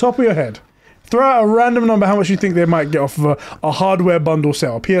 just off the top of your head, throw out a random number how much you think they might get off of a hardware bundle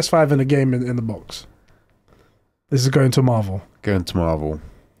sale, a PS5 and a game in the box? This is going to Marvel. 20%.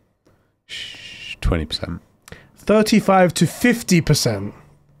 35 to 50%.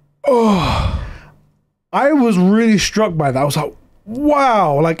 Oh, I was really struck by that. I was like,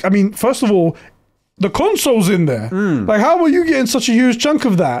 wow. Like, I mean, first of all, the console's in there. Like, how were you getting such a huge chunk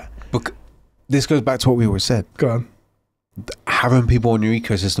of that? But this goes back to what we always said. Go on. Having people on your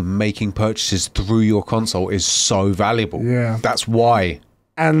ecosystem making purchases through your console is so valuable. Yeah. That's why.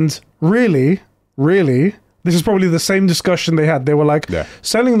 And really, this is probably the same discussion they had. They were like,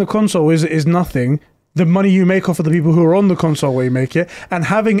 selling the console is nothing. The money you make off of the people who are on the console where you make it, and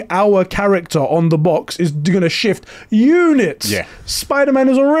having our character on the box is going to shift units. Yeah. Spider-Man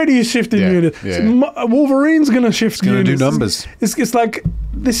is already shifting units. So Wolverine's going to shift units. Going to do numbers. It's like,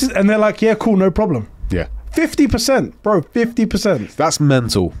 this is, and they're like, yeah, cool, no problem. Yeah. 50%, bro, 50%. That's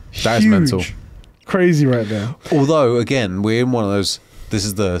mental. That is mental. Crazy right there. Although, again, we're in one of those, this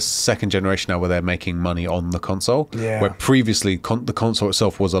is the second generation now where they're making money on the console. Yeah. Where previously the console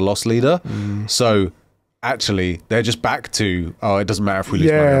itself was a loss leader. So actually, they're just back to, it doesn't matter if we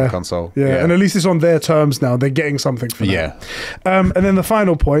lose money on the console. Yeah, and at least it's on their terms now. They're getting something for that. And then the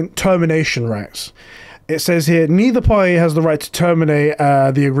final point, termination rights. It says here, neither party has the right to terminate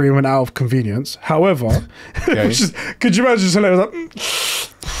the agreement out of convenience. However, could you imagine just like,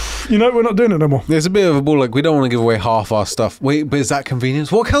 you know, we're not doing it no more. There's a bit of a ball, like, we don't want to give away half our stuff. Wait, but is that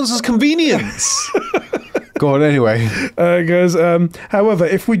convenience? What counts as convenience? Go on anyway. Guys, however,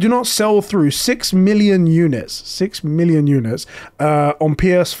 if we do not sell through 6 million units, on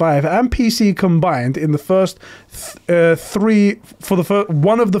PS5 and PC combined in the first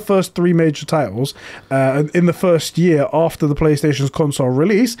one of the first three major titles in the first year after the PlayStation's console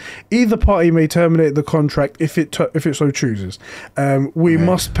release, either party may terminate the contract if it so chooses. We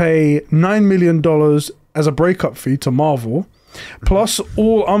must pay $9 million as a breakup fee to Marvel, plus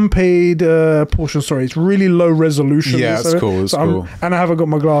all unpaid portions. Sorry, it's really low resolution. Yeah, it's cool. It's cool. And I haven't got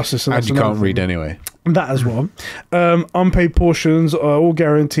my glasses, so and you can't read anyway. That as well. Unpaid portions are all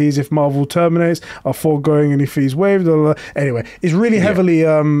guarantees if Marvel terminates, are foregoing any fees waived. Anyway, it's really heavily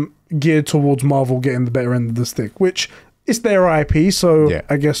geared towards Marvel getting the better end of the stick, which is their IP, so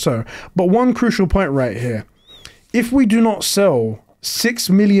I guess so. But one crucial point right here: if we do not sell 6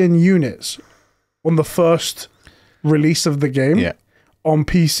 million units on the first release of the game on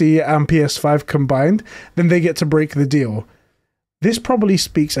PC and PS5 combined, then they get to break the deal. This probably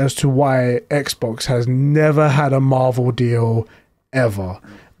speaks as to why Xbox has never had a Marvel deal ever,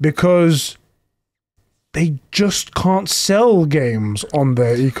 because they just can't sell games on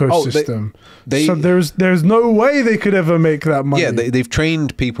their ecosystem. So there's no way they could ever make that money. Yeah, they've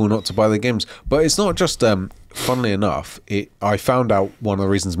trained people not to buy their games, but it's not just. Funnily enough, I found out one of the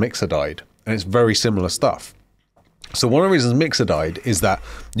reasons Mixer died, and it's very similar stuff. So one of the reasons Mixer died is that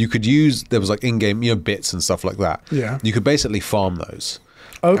you could use, there was like in-game, bits and stuff like that. Yeah. You could basically farm those.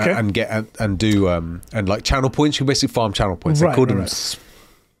 Okay. And get and do and like channel points. You basically farm channel points. They called them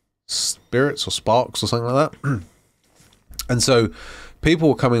spirits or sparks or something like that. And so people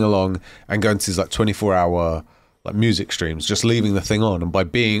were coming along and going to these like 24-hour like music streams, just leaving the thing on, and by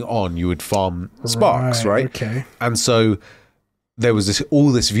being on, you would farm sparks, right? Okay. And so there was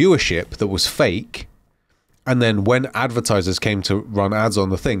all this viewership that was fake. And then when advertisers came to run ads on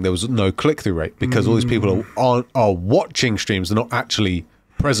the thing, there was no click-through rate because all these people are watching streams. They're not actually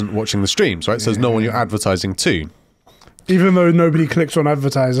present watching the streams, right? So there's no one you're advertising to. Even though nobody clicks on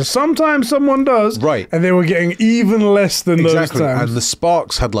advertisers. Sometimes someone does. Right. And they were getting even less than those times. And the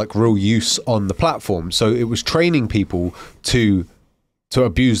sparks had like real use on the platform. So it was training people to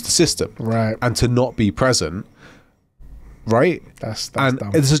abuse the system. Right. And to not be present. Right, that's and dumb.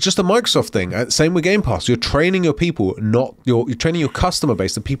 This is just a Microsoft thing. Same with Game Pass. You're training your people, you're training your customer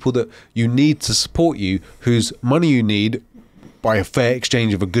base, the people that you need to support you, whose money you need by a fair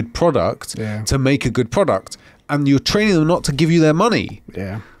exchange of a good product to make a good product, and you're training them not to give you their money.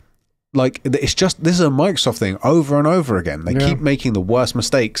 Yeah, like it's just, this is a Microsoft thing over and over again. They keep making the worst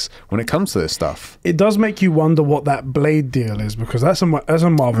mistakes when it comes to this stuff. It does make you wonder what that Blade deal is, because that's a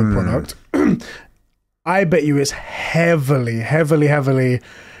Marvel product. I bet you it's heavily,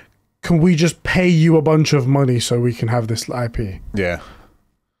 can we just pay you a bunch of money so we can have this IP? Yeah.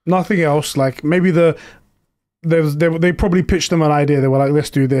 Nothing else. Like maybe they probably pitched them an idea. They were like, let's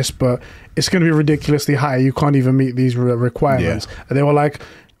do this, but it's going to be ridiculously high. You can't even meet these requirements. Yeah. And they were like,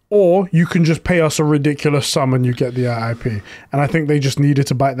 or you can just pay us a ridiculous sum and you get the IP. And I think they just needed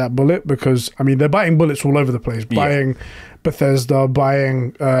to bite that bullet because, I mean, they're biting bullets all over the place. Buying Bethesda,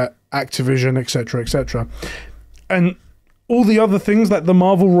 buying Activision, etc., etc. And all the other things like the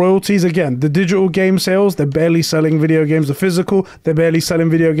Marvel royalties, again, the digital game sales, they're barely selling video games. The physical, they're barely selling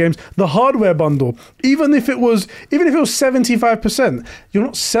video games. The hardware bundle, even if it was 75%, you're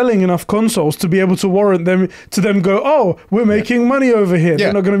not selling enough consoles to be able to warrant them to then go, oh, we're making money over here.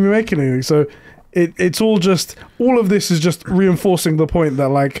 They're not going to be making anything. So it's all of this is just reinforcing the point that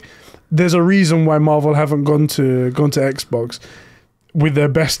like there's a reason why Marvel haven't gone to Xbox with their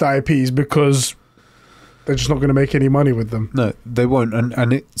best IPs, because they're just not going to make any money with them. No, they won't.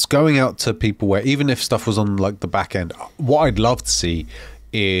 And it's going out to people where even if stuff was on like the back end, what I'd love to see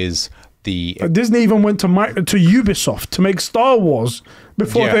is the Disney even went to Ubisoft to make Star Wars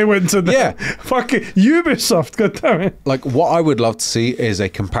before they went to the fucking Ubisoft. God damn it! Like what I would love to see is a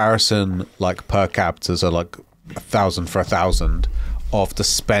comparison like per capita, so like 1,000 for 1,000 of the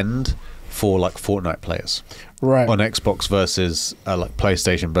spend for like Fortnite players. Right. On Xbox versus like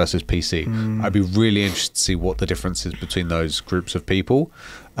PlayStation versus PC. I'd be really interested to see what the difference is between those groups of people,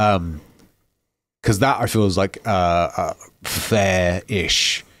 because that I feel is like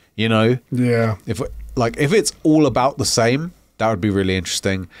fair-ish, you know? Yeah. If it's all about the same, that would be really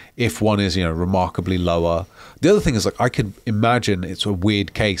interesting. If one is, remarkably lower. The other thing is like I could imagine it's a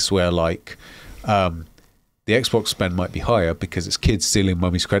weird case where like the Xbox spend might be higher because it's kids stealing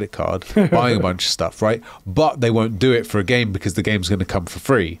mummy's credit card, buying a bunch of stuff, right? But they won't do it for a game because the game's going to come for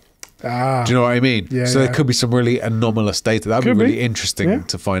free. Ah, Do you know what I mean? Yeah, so yeah. there could be some really anomalous data. That'd Could be be. really interesting Yeah.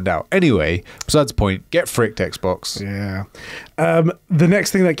 to find out. Anyway, besides the point, get fricked, Xbox. yeah. The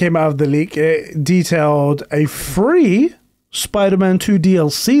next thing that came out of the leak, it detailed a free Spider-Man 2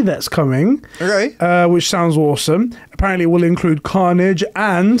 DLC that's coming, Okay. which sounds awesome. Apparently, it will include Carnage,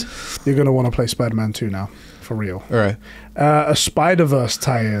 and you're going to want to play Spider-Man 2 now, for real. All right. A Spider-Verse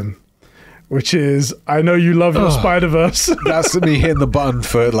tie-in, which is, I know you love your Spider-Verse. That's me hitting the button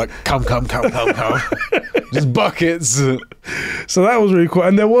for like, come. Just buckets. So that was really cool.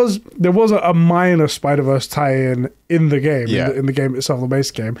 And there was a minor Spider-Verse tie-in in the game, Yeah. in the game itself, the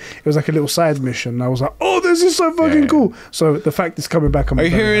base game. It was like a little side mission. And I was like, oh, this is so fucking cool. So the fact it's coming back, I'm Are you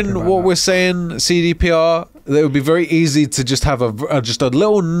very happy hearing about what that. we're saying, CDPR? That it would be very easy to just have just a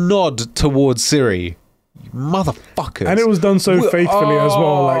little nod towards Siri. You motherfuckers. And it was done so faithfully as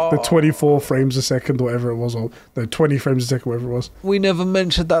well, like the Oh. 24 frames a second, whatever it was, or the 20 frames a second, whatever it was. We never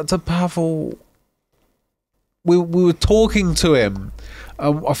mentioned that to Pavel. We were talking to him.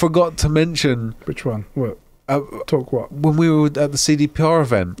 I forgot to mention Which one? What? Talk what? when we were at the CDPR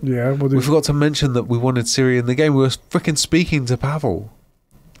event. Yeah, what We did, forgot to mention that we wanted Siri in the game. We were freaking speaking to Pavel.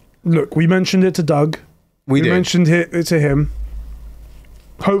 look, we mentioned it to Doug. We did. mentioned it to him.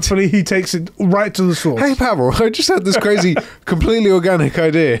 Hopefully he takes it right to the source. Hey Pavel, I just had this crazy, completely organic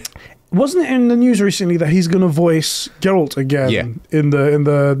idea. Wasn't it in the news recently that he's going to voice Geralt again Yeah. in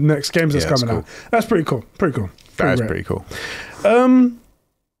the next games that's Yeah, that's coming out? That's pretty cool. Pretty cool. That is great. pretty cool.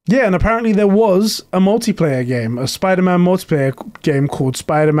 Yeah, and apparently there was a multiplayer game, a Spider-Man multiplayer game called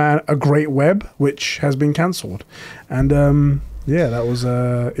Spider-Man: A Great Web, which has been cancelled. And yeah, that was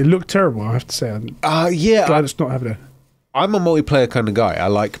it looked terrible, I have to say. I'm Yeah, glad it's not happening. I'm a multiplayer kind of guy. I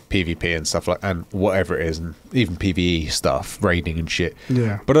like PvP and stuff and whatever it is, and even PvE stuff, raiding and shit.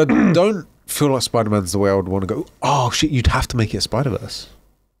 Yeah. But I don't feel like Spider-Man's the way I would want to go. Oh shit, you'd have to make it Spider-Verse.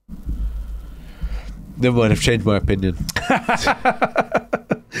 Never mind, I've changed my opinion.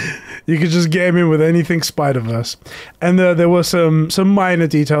 You could just get him in with anything Spider-Verse. And there were some minor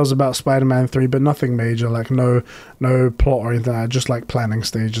details about Spider-Man 3, but nothing major, like no plot or anything like that, just like planning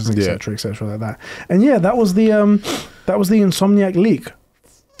stages, etc., like that. And yeah, that was the Insomniac leak.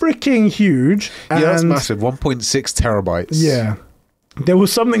 Freaking huge. Yeah, that's And massive. 1.6 terabytes. yeah. There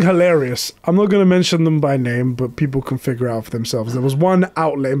was something hilarious. I'm not going to mention them by name, but people can figure it out for themselves. There was one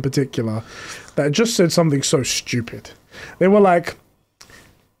outlet in particular that just said something so stupid. They were like,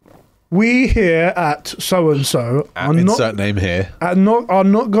 we here at so-and-so are Insert name here. are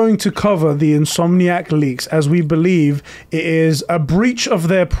not going to cover the Insomniac leaks, as we believe it is a breach of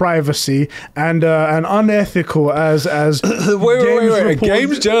their privacy and unethical as Wait. A report-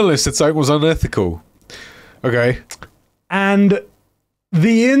 games journalist said something was unethical. Okay. And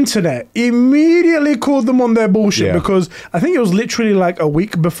the internet immediately called them on their bullshit, Yeah. because I think it was literally like a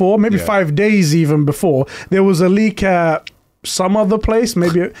week before, maybe 5 days even before, there was a leak at some other place.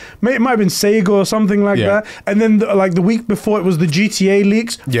 Maybe it might have been Sega or something like Yeah. that. And then like the week before, it was the GTA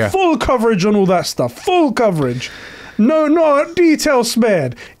leaks. Yeah. Full coverage on all that stuff. Full coverage. No detail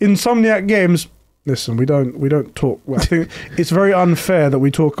spared. Insomniac Games. Listen, we don't talk. Well, I think it's very unfair that we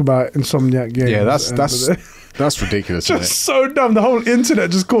talk about Insomniac Games. Yeah, that's and- that's ridiculous, isn't just it? so dumb. The whole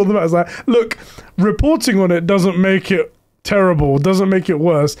internet just called them out. It's like, look, reporting on it doesn't make it terrible, doesn't make it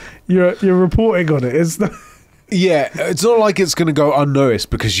worse. You're reporting on it. It's not, Yeah, it's not like it's going to go unnoticed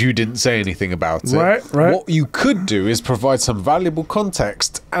because you didn't say anything about it. Right. What you could do is provide some valuable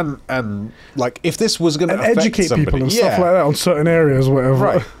context and like if this was going to and affect educate somebody, people and stuff like that on certain areas, whatever.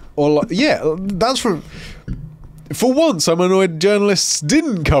 right? Or like, yeah, that's for once I'm annoyed journalists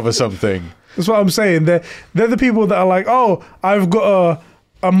didn't cover something. That's what I'm saying. They're the people that are like, oh, I've got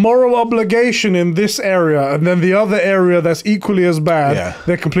a moral obligation in this area, and then the other area that's equally as bad, Yeah.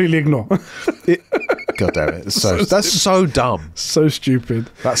 they completely ignore. God damn it! That's so dumb. So stupid.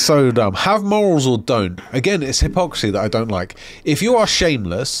 That's so dumb. Have morals or don't. Again, it's hypocrisy that I don't like. If you are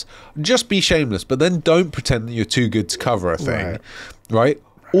shameless, just be shameless, but then don't pretend that you're too good to cover a thing, right?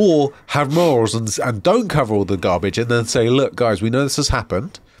 Or have morals and don't cover all the garbage and then say, look, guys, we know this has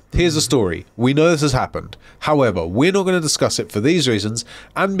happened. Here's the story. We know this has happened. However, we're not going to discuss it for these reasons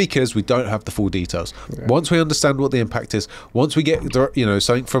and because we don't have the full details. Yeah. Once we understand what the impact is, once we get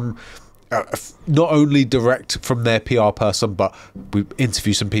something from not only direct from their PR person, but we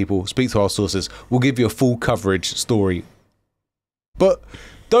interview some people, speak to our sources, we'll give you a full coverage story. But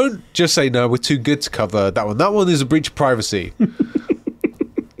don't just say, no, we're too good to cover that one. That one is a breach of privacy.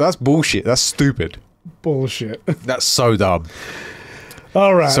 That's bullshit. That's stupid. Bullshit. That's so dumb.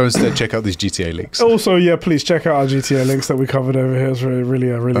 All right. So instead, check out these GTA links. Also, yeah, please check out our GTA links that we covered over here. It's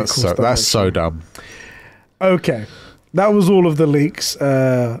really cool stuff. That's so dumb. Okay, that was all of the leaks.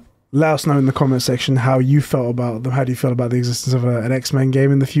 let us know in the comment section how you felt about them. How do you feel about the existence of an X-Men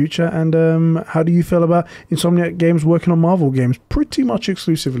game in the future? And how do you feel about Insomniac Games working on Marvel games pretty much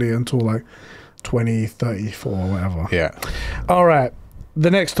exclusively until like 2034 or whatever? Yeah. All right.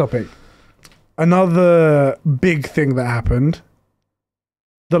 The next topic. Another big thing that happened.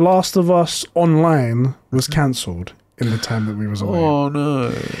 The Last of Us Online was cancelled in the time that we was away. Oh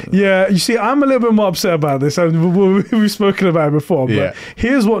no. Yeah, you see, I'm a little bit more upset about this. We've spoken about it before, but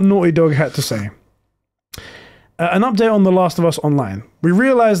here's what Naughty Dog had to say. An update on The Last of Us Online. We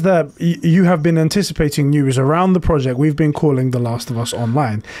realize that you have been anticipating news around the project we've been calling The Last of Us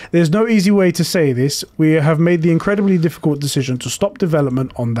Online. There's no easy way to say this. We have made the incredibly difficult decision to stop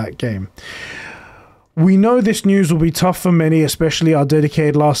development on that game. We know this news will be tough for many, especially our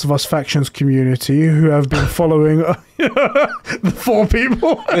dedicated Last of Us factions community who have been following the 4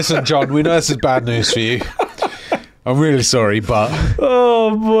 people. Listen, John, we know this is bad news for you. I'm really sorry, but...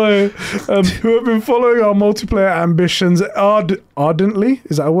 Oh, boy. Who have been following our multiplayer ambitions ardently?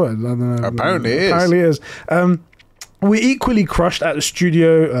 Is that a word? I don't know. Apparently it is. Apparently it is. We equally crushed at the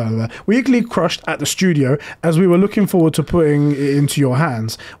studio. As we were looking forward to putting it into your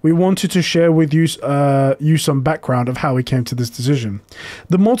hands. We wanted to share with you some background of how we came to this decision.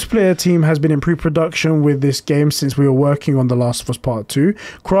 The multiplayer team has been in pre-production with this game since we were working on The Last of Us Part 2,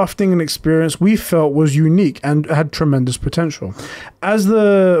 crafting an experience we felt was unique and had tremendous potential. As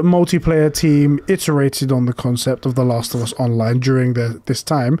the multiplayer team iterated on the concept of The Last of Us Online during this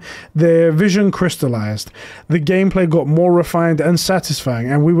time, their vision crystallized. The gameplay got more refined and satisfying,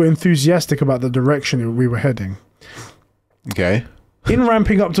 and we were enthusiastic about the direction we were heading. Okay. In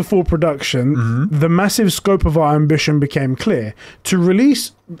ramping up to full production, the massive scope of our ambition became clear. To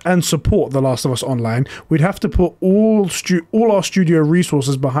release and support The Last of Us Online, we'd have to put all our studio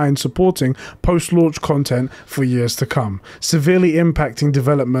resources behind supporting post-launch content for years to come, severely impacting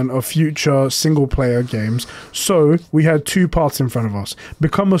development of future single-player games. So we had 2 paths in front of us: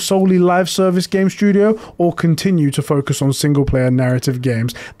 become a solely live service game studio, or continue to focus on single-player narrative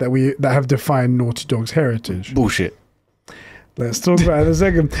games that have defined Naughty Dog's heritage. Bullshit. Let's talk about it in a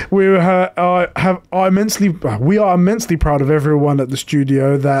second. We are immensely proud of everyone at the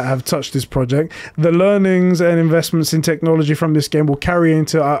studio that have touched this project. The learnings and investments in technology from this game will carry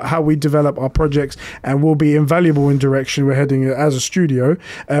into how we develop our projects and will be invaluable in direction we're heading as a studio.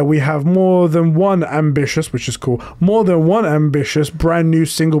 We have more than one ambitious brand new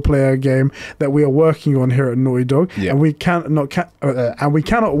single player game that we are working on here at Naughty Dog, and we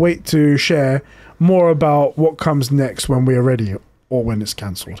cannot wait to share more about what comes next when we are ready, or when it's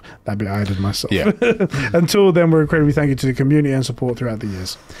cancelled. That bit I did myself. Yeah. Until then, we're incredibly thankful to the community and support throughout the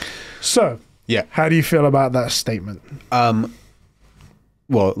years. So, how do you feel about that statement? Well,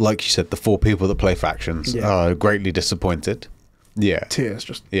 like you said, the 4 people that play factions are greatly disappointed. Yeah. Tears,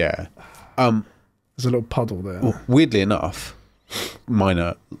 just... Yeah. There's a little puddle there. Well, weirdly enough,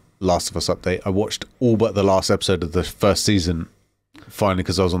 minor Last of Us update, I watched all but the last episode of the first season finally,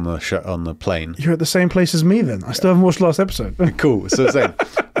 because I was on the plane. You're at the same place as me then. I still haven't watched the last episode. Cool. So same.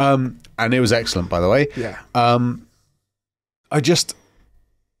 And it was excellent, by the way. Yeah.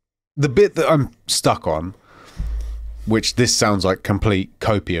 The bit that I'm stuck on, which this sounds like complete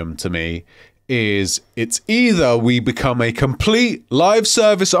copium to me, is it's either we become a complete live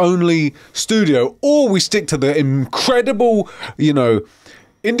service only studio, or we stick to the incredible,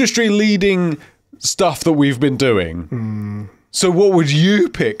 industry leading stuff that we've been doing. So what would you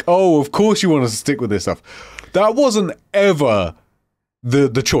pick? Oh, of course you want us to stick with this stuff. That wasn't ever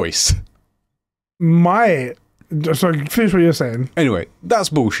the choice. Sorry, finish what you're saying. Anyway, that's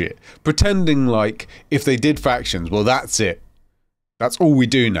bullshit. Pretending like if they did factions, well, that's it. That's all we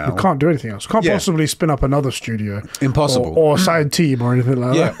do now. We can't do anything else. Can't possibly spin up another studio. Impossible. Or a side team or anything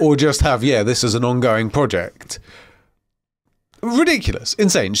like that. Or just have, this is an ongoing project. Ridiculous.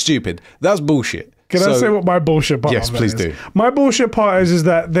 Insane. Stupid. That's bullshit. Can I say what my bullshit part is? Yes, please do. My bullshit part is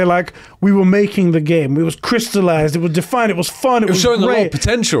that they're like, we were making the game. It was crystallized. It was defined. It was fun. It was showing great. a lot of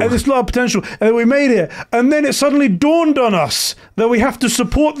potential. And there's a lot of potential. And we made it. And then it suddenly dawned on us that we have to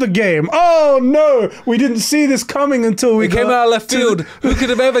support the game. Oh, no. We didn't see this coming until we came out of left field. Who could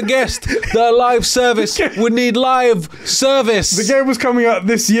have ever guessed that a live service would need live service? The game was coming out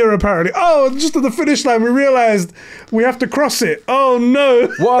this year, apparently. Oh, just at the finish line, we realized we have to cross it. Oh, no.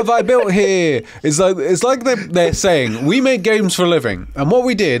 What have I built here? It's like they're saying, we make games for a living. And what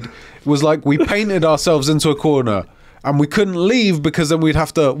we did was like we painted ourselves into a corner and we couldn't leave because then we'd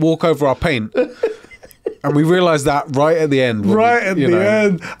have to walk over our paint. And we realised that right at the end. Right at the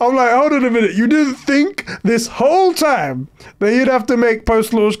end. I'm like, hold on a minute. You didn't think this whole time that you'd have to make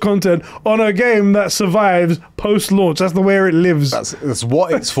post-launch content on a game that survives post-launch. That's the way it lives. That's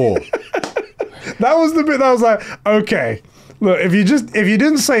what it's for. That was the bit that I was like, okay. Look, if you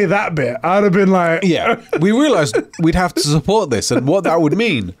didn't say that bit, I'd have been like... Yeah. We realised we'd have to support this and what that would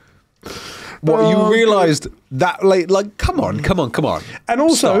mean. You realised that late, like, come on. And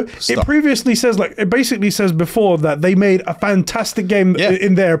also, Stop. it previously says, like, it basically says before that they made a fantastic game,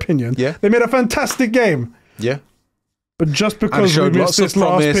 in their opinion. Yeah. They made a fantastic game. Yeah. But just because we missed this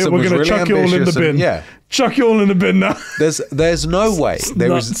last bit, we're going to chuck it all in the bin. Yeah. Chuck it all in the bin now. There's no way.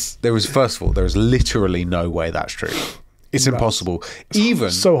 There is first of all, there is literally no way that's true. It's impossible.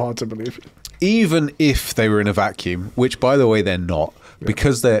 So hard to believe. Even if they were in a vacuum, which by the way they're not,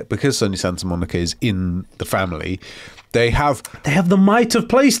 because Sony Santa Monica is in the family, they have the might of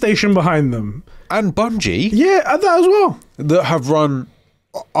PlayStation behind them, and Bungie, that as well, that have run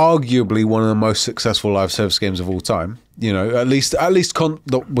arguably one of the most successful live service games of all time. You know, at least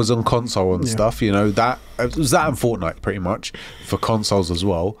that was on console and stuff. You know, that it was that and Fortnite pretty much for consoles as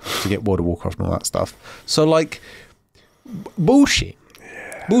well, to get World of Warcraft and all that stuff. So like, bullshit.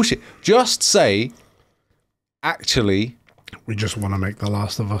 Just say, actually, we just want to make The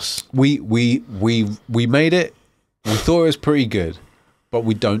Last of Us. We made it. We thought it was pretty good, but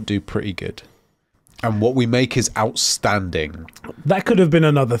we don't do pretty good. And what we make is outstanding. That could have been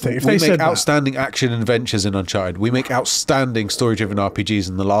another thing. If we they make said outstanding action adventures in Uncharted. We make outstanding story-driven RPGs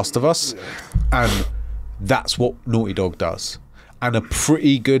in The Last of Us. And that's what Naughty Dog does. And a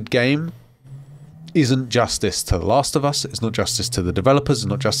pretty good game isn't justice to The Last of Us. It's not justice to the developers. It's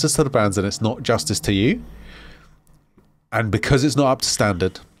not justice to the brands. And it's not justice to you. And because it's not up to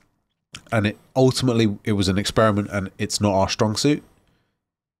standard, and it was an experiment and it's not our strong suit,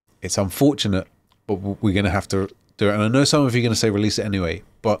 it's unfortunate, but we're going to have to do it. And I know some of you are going to say release it anyway,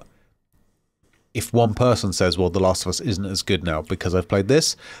 but if one person says, well, The Last of Us isn't as good now because I've played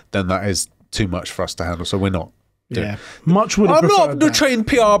this, then that is too much for us to handle. So we're not. Yeah. Much would have I'm preferred not the that. trained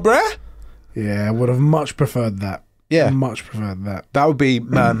PR, bruh. Yeah, I would have much preferred that. Yeah. Much preferred that. That would be,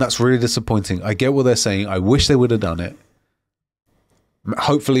 man, that's really disappointing. I get what they're saying. I wish they would have done it.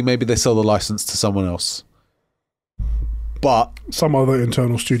 Hopefully, maybe they sell the license to someone else. But some other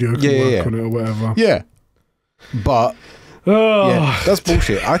internal studio can work on it or whatever. Yeah. But yeah, that's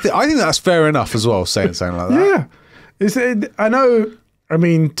bullshit. I think that's fair enough as well, saying something like that. Yeah. I know, I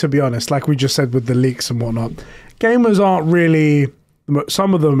mean, to be honest, like we just said with the leaks and whatnot, gamers aren't really,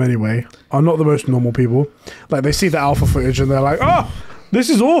 some of them anyway, are not the most normal people. Like they see the alpha footage and they're like, oh, this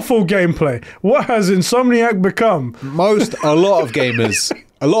is awful gameplay. What has Insomniac become? A lot of gamers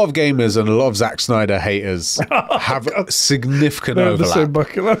and a lot of Zack Snyder haters have significant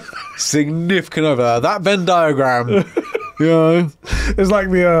overlap. Significant overlap. That Venn diagram, you know, it's like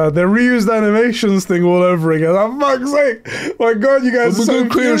the reused animations thing all over again. Oh, fuck's sake! My God, you guys are so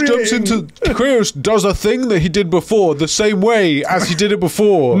Kratos does a thing that he did before the same way as he did it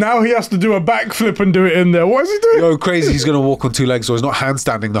before. Now he has to do a backflip and do it in there. What is he doing? Yo, crazy! He's gonna walk on two legs, or he's not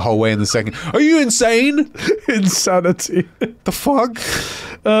handstanding the whole way in the second. Are you insane? Insanity. The fuck?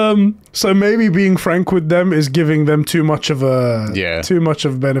 So maybe being frank with them is giving them too much of a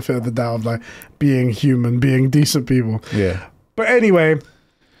benefit of the doubt of like being human, being decent people. Yeah. But anyway,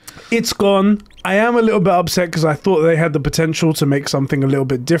 it's gone. I am a little bit upset because I thought they had the potential to make something a little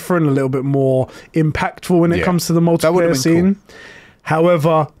bit different, a little bit more impactful when it comes to the multiplayer scene. Cool.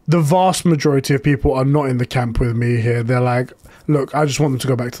 However, the vast majority of people are not in the camp with me here. They're like, look, I just want them to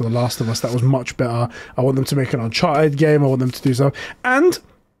go back to The Last of Us. That was much better. I want them to make an Uncharted game. I want them to do so. And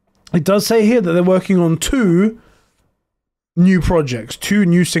it does say here that they're working on 2 new projects, 2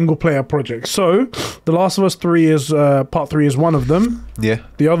 new single-player projects. So, The Last of Us 3 is part 3 is one of them. Yeah.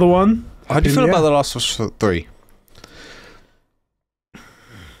 The other one. How do you feel about The Last of Us 3?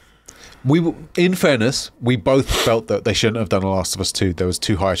 In fairness, we both felt that they shouldn't have done The Last of Us 2. There was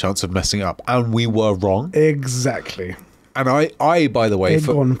too high a chance of messing up, and we were wrong. Exactly. And I by the way,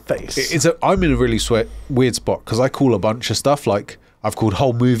 I'm in a really weird spot because I call a bunch of stuff, like I've called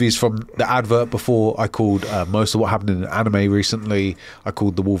whole movies from the advert before. I called most of what happened in anime recently. I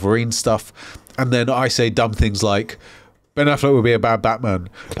called the Wolverine stuff, and then I say dumb things like Ben Affleck would be a bad Batman.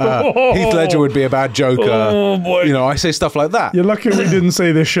 Heath Ledger would be a bad Joker. Oh boy! You know, I say stuff like that. You're lucky we didn't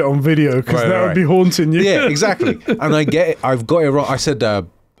say this shit on video because that would be haunting you. Yeah, exactly. And I get it. I've got it wrong. I said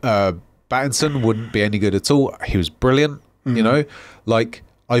Pattinson wouldn't be any good at all. He was brilliant. You know, like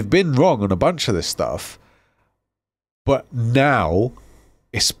I've been wrong on a bunch of this stuff, but now,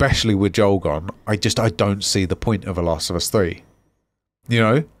 especially with Joel gone, I don't see the point of The Last of Us 3. You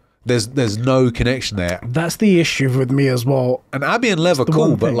know, There's no connection there. That's the issue with me as well. And Abby and Lev are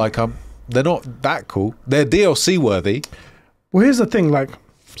cool, but like they're not that cool. They're DLC worthy. Well, here's the thing, like,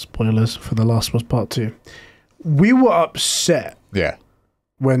 spoilers for The Last of Us Part 2. We were upset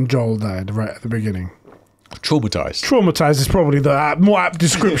when Joel died right at the beginning. Traumatized. Traumatized is probably the more apt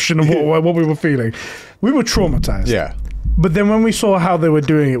description of what we were feeling. We were traumatized. Yeah. But then when we saw how they were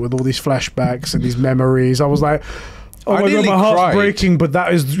doing it with all these flashbacks and these memories, I was like, oh my God, my heart's breaking, but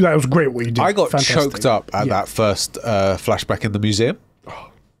that was great what you did. I got choked up at that first flashback in the museum.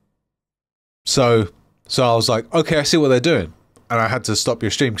 So I was like, okay, I see what they're doing. And I had to stop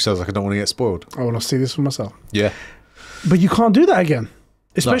your stream because I was like, I don't want to get spoiled. I want to see this for myself. Yeah. But you can't do that again.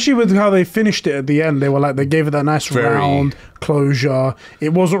 Especially with how they finished it at the end. They were like, they gave it that nice round closure. It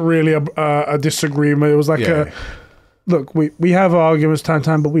wasn't really a disagreement. It was like look, we have arguments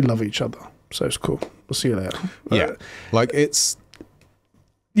time, but we love each other. So it's cool. We'll see you later. Yeah. Like it's...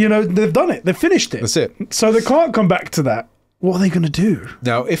 You know, they've done it. They've finished it. That's it. So they can't come back to that. What are they going to do?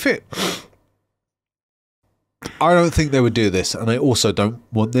 Now, I don't think they would do this, and I also don't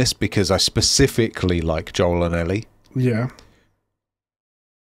want this because I specifically like Joel and Ellie. Yeah.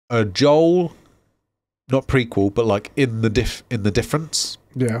 A Joel, not prequel, but like in the difference.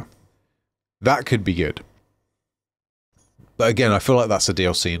 Yeah. That could be good. But again, I feel like that's a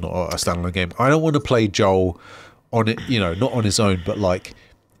DLC, not a standalone game. I don't want to play Joel on it, you know, not on his own, but like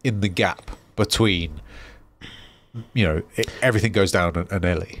in the gap between, you know, everything goes down and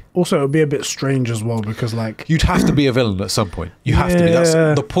Ellie. Also, it would be a bit strange as well because, like, you'd have to be a villain at some point. You have to be. That's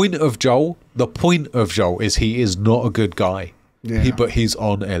the point of Joel. The point of Joel is he is not a good guy. Yeah. But he's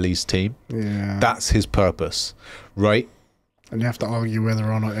on Ellie's team. Yeah. That's his purpose, right? And you have to argue whether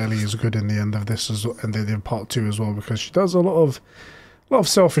or not Ellie is good in the end of this and in part 2 as well, because she does a lot of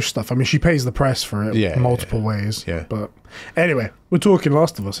selfish stuff. I mean, she pays the price for it multiple ways. Yeah. But anyway, we're talking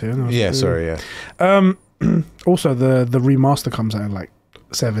Last of Us here. No? Yeah, sorry, yeah. Also, the remaster comes out in like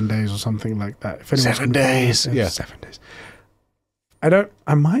 7 days or something like that. If 7 days. Yeah. 7 days. I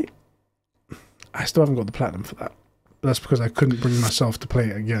still haven't got the platinum for that. That's because I couldn't bring myself to play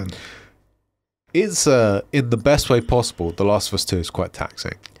it again. It's in the best way possible. The Last of Us 2 is quite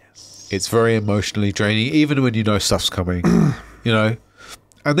taxing. Yes. It's very emotionally draining, even when you know stuff's coming. You know,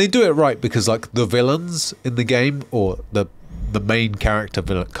 and they do it right because like the villains in the game, or the main character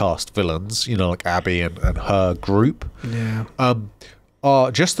cast villains, you know, like Abby and her group,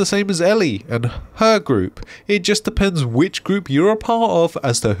 are just the same as Ellie and her group. It just depends which group you're a part of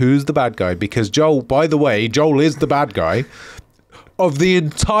as to who's the bad guy. Because Joel, by the way, Joel is the bad guy of the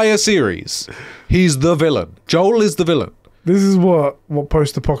entire series. He's the villain. Joel is the villain. This is what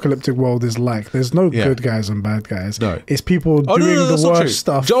post-apocalyptic world is like. There's no good guys and bad guys. No. It's people doing the worst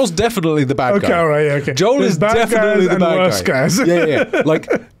stuff. Joel's definitely the bad guy. Okay, all right, yeah, okay. Joel is definitely the bad worst guys. Yeah.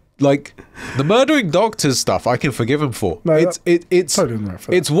 Like the murdering doctors stuff, I can forgive him for. No,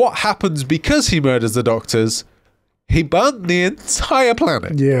 it's what happens because he murders the doctors. He burnt the entire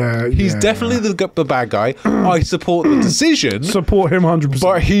planet. Yeah, he's definitely the bad guy. I support the decision. Support him 100%.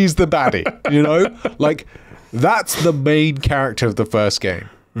 But he's the baddie. You know, like that's the main character of the first game,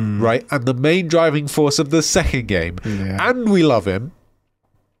 right? And the main driving force of the second game. Yeah. And we love him.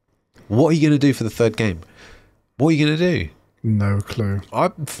 What are you going to do for the third game? What are you going to do? No clue.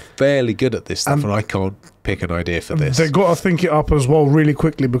 I'm fairly good at this stuff, and I can't pick an idea for this. They got to think it up as well really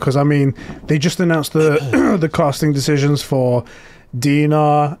quickly, because I mean, they just announced the the casting decisions for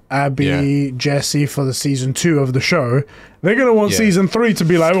Dina, Abby, Jesse for the season 2 of the show. They're gonna want season 3 to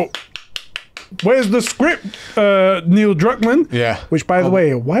be like, oh, where's the script, Neil Druckmann? Yeah. Which, by the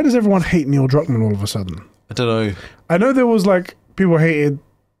way, why does everyone hate Neil Druckmann all of a sudden? I don't know. I know there was like people hate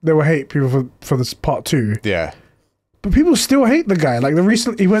people for this part 2. Yeah. But people still hate the guy. Like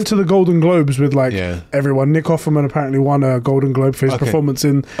he went to the Golden Globes with like everyone. Nick Offerman apparently won a Golden Globe for his performance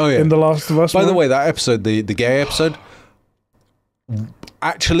in The Last of Us. By the way, that episode, the gay episode,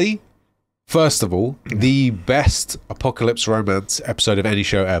 actually, first of all, the best apocalypse romance episode of any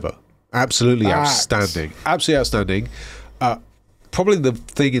show ever. Absolutely outstanding. Absolutely outstanding. Probably the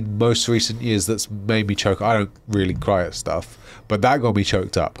thing in most recent years that's made me choke. I don't really cry at stuff, but that got me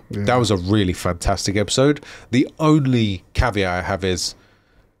choked up. Yeah. That was a really fantastic episode. The only caveat I have is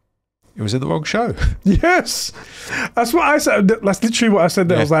it was in the wrong show. Yes, that's what I said. That's literally what I said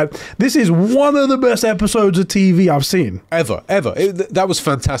there. I was like, this is one of the best episodes of TV I've seen ever. That was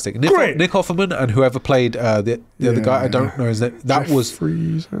fantastic. Nick Offerman and whoever played the other guy, I don't know his name. That was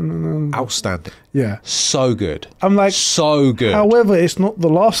outstanding. Yeah, so good. I'm like, so good. However, it's not The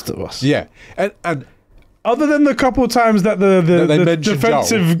Last of Us. Yeah, and other than the couple of times that the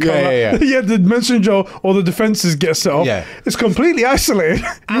defensive the mention Joel or the defenses get set off, it's completely isolated.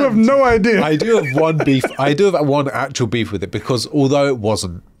 You have no idea. I do have one beef. I do have one actual beef with it, because although it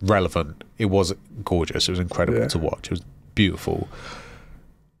wasn't relevant, it was gorgeous. It was incredible to watch. It was beautiful.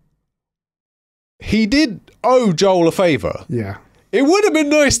 He did owe Joel a favor. Yeah. It would have been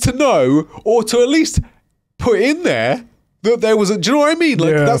nice to know, or to at least put in there, that there was a... Do you know what I mean?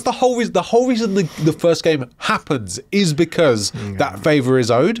 Like, that's the whole reason. The whole reason the first game happens is because that favor is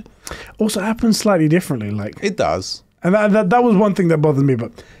owed. Also, it happens slightly differently. Like, it does. And that was one thing that bothered me,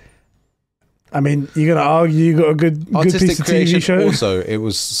 but... I mean, you're going to argue you got a good piece of TV show? Also, it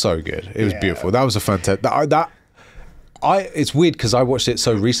was so good. It was beautiful. That was a fantastic... It's weird, because I watched it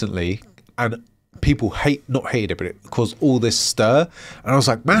so recently, and... people not hated it, but it caused all this stir, and I was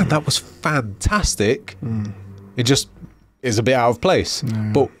like, man, that was fantastic. It just is a bit out of place,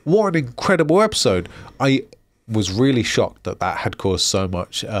 but what an incredible episode. I was really shocked that had caused so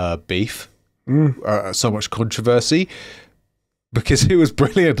much beef, so much controversy, because it was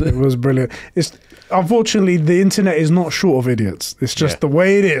brilliant. It was brilliant. It's unfortunately the internet is not short of idiots. It's just the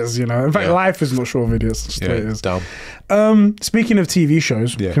way it is, you know. In fact, life is not short of idiots. It's just the way it is. Dumb. Speaking of TV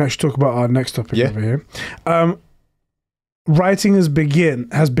shows, we can actually talk about our next topic over here. Writing has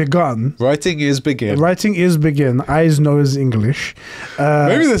begun. Writing is begin. Writing is begin. Eyes, nose, English.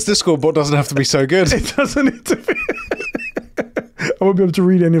 Maybe this Discord bot doesn't have to be so good. It doesn't need to be. I won't be able to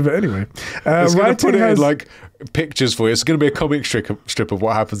read any of it anyway. It's going to put it in like pictures for you. It's going to be a comic strip of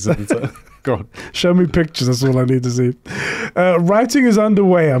what happens in the Go on. Show me pictures. That's all I need to see. Writing is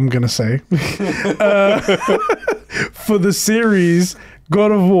underway, I'm going to say. For the series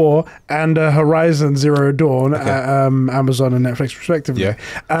God of War and Horizon Zero Dawn, Amazon and Netflix respectively.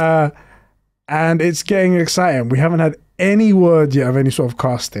 And it's getting exciting. We haven't had any word yet of any sort of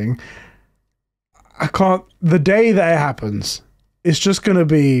casting. The day that it happens, it's just going to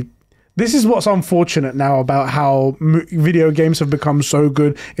be... This is what's unfortunate now about how video games have become so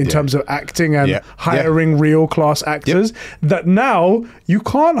good in terms of acting and hiring real class actors, that now you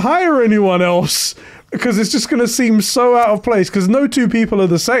can't hire anyone else because it's just going to seem so out of place, because no two people are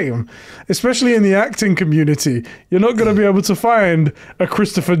the same, especially in the acting community. You're not going to be able to find a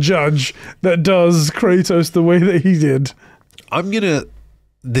Christopher Judge that does Kratos the way that he did.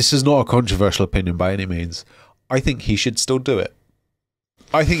 This is not a controversial opinion by any means. I think he should still do it.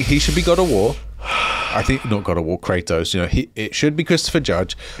 I think he should be God of War. I think not God of War, Kratos. You know, it should be Christopher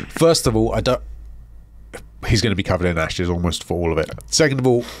Judge. First of all, he's going to be covered in ashes almost for all of it. Second of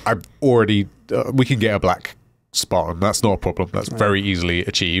all, we can get a black spot on. That's not a problem. That's very easily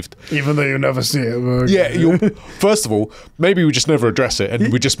achieved. Even though you never see it. First of all, maybe we just never address it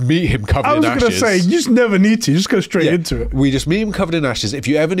and we just meet him covered in ashes. I was going to say, you just never need to. You just go straight into it. We just meet him covered in ashes. If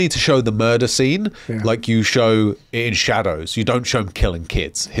you ever need to show the murder scene, like you show it in shadows, you don't show him killing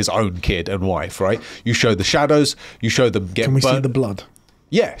kids, his own kid and wife, right? You show the shadows, you show them get Can we burnt. see the blood?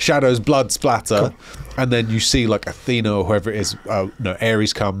 Yeah, shadows, blood splatter, and then you see like Athena or whoever it is,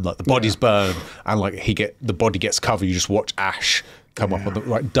 Ares come, like the body's burned, and like the body gets covered. You just watch ash come up on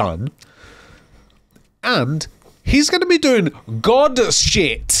the done. And he's going to be doing god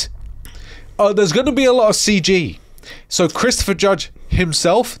shit. There's going to be a lot of CG. So Christopher Judge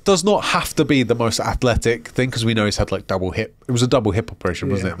himself does not have to be the most athletic thing, because we know he's had like double hip. It was a double hip operation,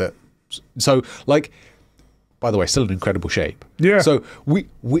 wasn't it? So like. By the way, still in incredible shape. Yeah. So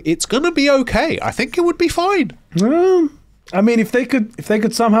it's gonna be okay. I think it would be fine. I mean, if they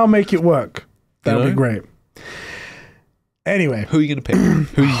could somehow make it work, that would be great. Anyway, who are you gonna pick?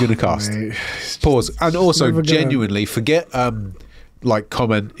 Who are you gonna cast? Pause. And also, genuinely, forget like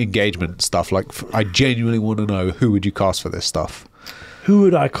comment engagement stuff. Like, I genuinely want to know, who would you cast for this stuff? Who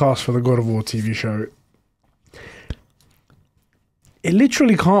would I cast for the God of War TV show? It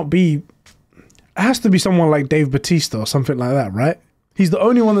literally can't be. It has to be someone like Dave Bautista or something like that, right? He's the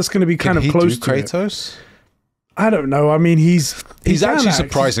only one that's going to be kind of close to Kratos? I don't know. I mean, he's actually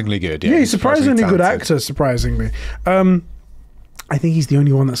surprisingly good. Yeah, he's surprisingly good actor, surprisingly. I think he's the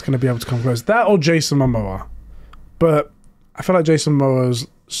only one that's going to be able to come close. That or Jason Momoa. But I feel like Jason Momoa's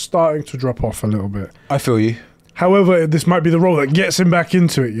starting to drop off a little bit. I feel you. However, this might be the role that gets him back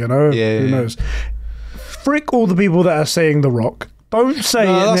into it, you know? Yeah, Who knows? Frick all the people that are saying The Rock. Don't say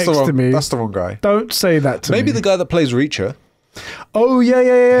it next to me. That's the wrong guy. Don't say that to me. Maybe the guy that plays Reacher. Oh,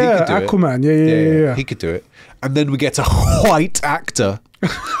 yeah. Aquaman. Yeah. He could do it. And then we get a white actor.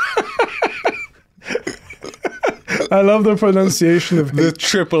 I love the pronunciation of the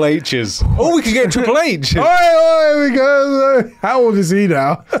Triple H's. Oh, we can get Triple H. Oh, here we go. How old is he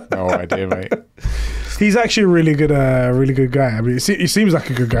now? No idea, mate. He's actually a really good guy. I mean, he seems like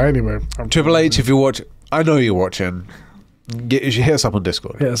a good guy anyway. Triple H, if you watch... I know you're watching. You should hit us up on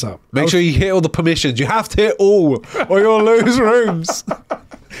Discord. Hit us up. Make sure you hit all the permissions. You have to hit all, or you'll lose rooms.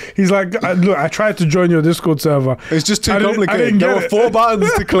 He's like, look, I tried to join your Discord server. It's just too I complicated. didn't There get were it. 4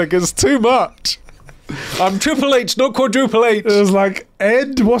 buttons to click. It's too much. I'm Triple H, not Quadruple H. It was like,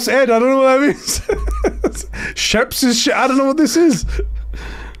 Ed? What's Ed? I don't know what that means. Sheps is shit. I don't know what this is.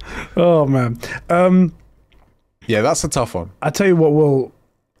 Oh, man. Yeah, that's a tough one. I tell you what will...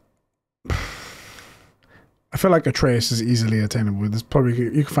 I feel like Atreus is easily attainable. There's probably...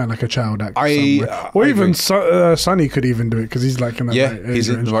 You can find like a child actor somewhere. Or even Sonny could even do it because he's like in that right he's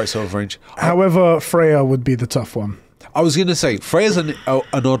in range. the right sort of range. However, Freya would be the tough one. I was going to say, Freya's an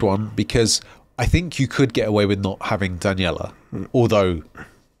odd one because I think you could get away with not having Daniela.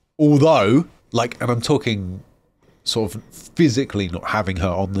 Although, like, and I'm talking sort of physically not having her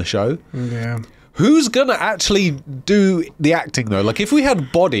on the show. Yeah. Who's gonna actually do the acting though? Like, if we had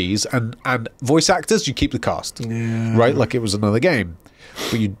bodies and voice actors, you keep the cast, right? Like it was another game,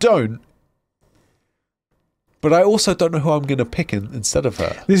 but you don't. But I also don't know who I'm gonna pick instead of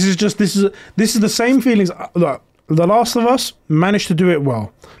her. This is the same feelings. Look, The Last of Us managed to do it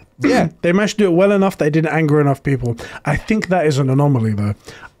well. Yeah, they managed to do it well enough. They didn't anger enough people. I think that is an anomaly, though.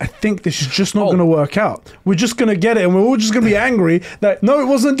 I think this is just not going to work out. We're just going to get it, and we're all just going to be angry that no, it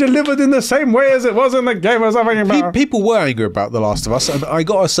wasn't delivered in the same way as it was in the game or something. About. People were angry about The Last of Us, and I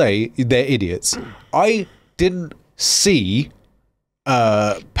gotta say, they're idiots. I didn't see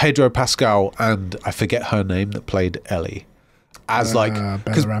Pedro Pascal and I forget her name that played Ellie. As like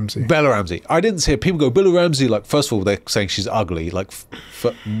Bella Ramsey. Bella Ramsey. I didn't see it. People go, Bella Ramsey. Like, first of all, they're saying she's ugly. Like,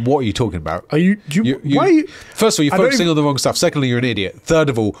 what are you talking about? Are you? Why? Are you, first of all, you're focusing on the wrong stuff. Secondly, you're an idiot. Third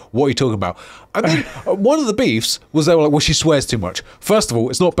of all, what are you talking about? And then one of the beefs was they were like, well, she swears too much. First of all,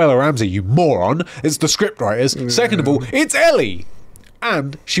 it's not Bella Ramsey, you moron. It's the scriptwriters. Second of all, it's Ellie.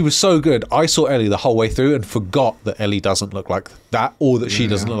 And she was so good. I saw Ellie the whole way through and forgot that Ellie doesn't look like that, or that she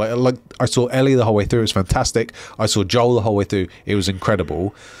doesn't look like. I saw Ellie the whole way through. It was fantastic. I saw Joel the whole way through. It was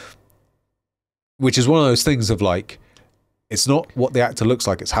incredible. Which is one of those things of like, it's not what the actor looks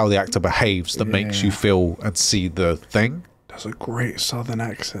like; it's how the actor behaves that makes you feel and see the thing. That's a great Southern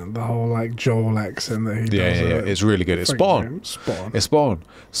accent. The whole like Joel accent that he does. Yeah, it's really good. It's spot on. It's spot on.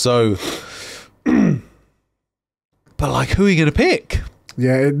 So. But like, who are you going to pick?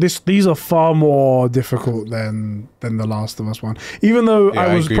 Yeah, these are far more difficult than the Last of Us one. Even though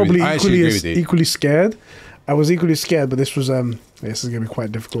I was probably equally scared. I was equally scared, but this was this is going to be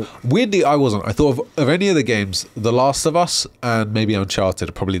quite difficult. Weirdly, I wasn't. I thought of any of the games, The Last of Us and maybe Uncharted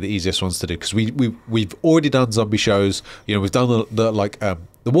are probably the easiest ones to do because we've already done zombie shows. You know, we've done The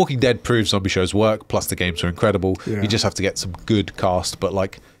Walking Dead proves zombie shows work. Plus, the games are incredible. Yeah. You just have to get some good cast, but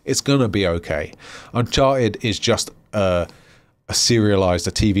like, it's gonna be okay. Uncharted is just a serialized,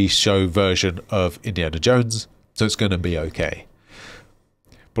 a TV show version of Indiana Jones, so it's going to be okay.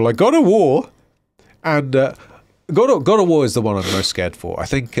 But like God of War, and God of War is the one I'm most scared for. I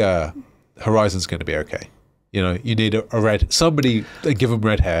think Horizon's going to be okay. You know, you need a red somebody and give them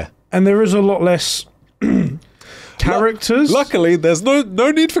red hair, and there is a lot less characters. Luckily, there's no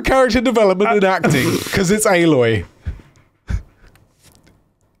need for character development in acting because it's Aloy.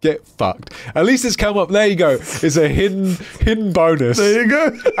 Get fucked. At least it's come up. There you go. It's a hidden bonus. There you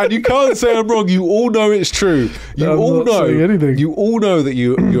go. And you can't say I'm wrong. You all know it's true. You all know. You all know that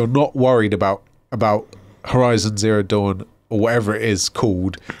you're not worried about Horizon Zero Dawn or whatever it is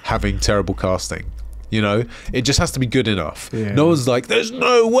called having terrible casting. You know, it just has to be good enough. Yeah. No one's like, there's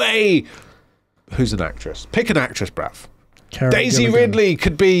no way. Who's an actress? Pick an actress, bruv. Daisy Ridley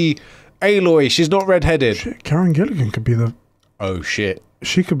could be Aloy. She's not redheaded. Shit, Karen Gilligan could be the. Oh shit.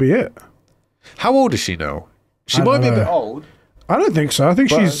 She could be it. How old is she now? She might be a bit old. I don't think so. I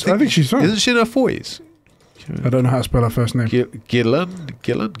think she's young. Isn't she in her 40s? I don't know how to spell her first name.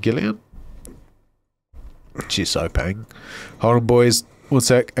 Gillian? She's so pang. Hold on, boys. One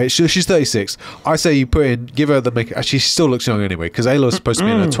sec. She's 36. I say you give her the makeup. She still looks young anyway, because Ayla's supposed to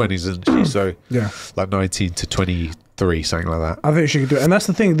be in her 20s, isn't she? So, yeah, like 19 to 23, something like that. I think she could do it. And that's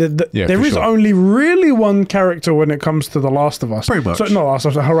the thing. There is only really one character when it comes to The Last of Us. Pretty much. So, not Last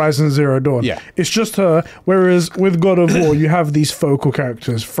of Us, Horizon Zero Dawn. Yeah. It's just her. Whereas with God of War, you have these focal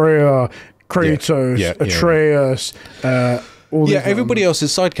characters. Freya, Kratos, Atreus, all these everybody else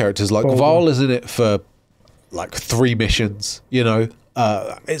is side characters. Like, Val is in it for, like, 3 missions, you know?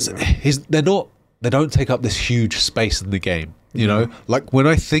 They don't take up this huge space in the game, you know. Like when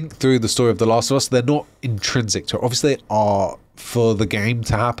I think through the story of The Last of Us, they're not intrinsic to it. Obviously they are for the game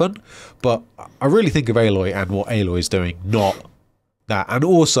to happen, but I really think of Aloy and what Aloy is doing, not that. And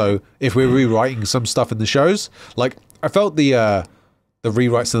also if we're rewriting some stuff in the shows, like I felt the the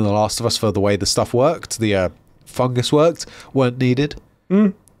rewrites in The Last of Us for the way the stuff worked, the fungus worked, weren't needed.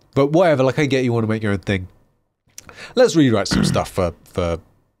 But whatever, like I get you want to make your own thing. Let's rewrite some stuff for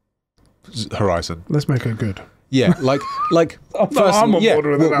Horizon. Let's make it good. Yeah, like first, I'm on board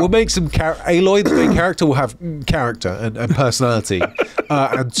with that. we'll make some Aloy, the main character, will have character and personality,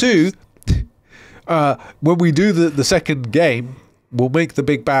 and two, when we do the second game, we'll make the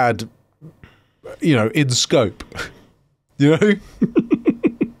big bad, in scope. That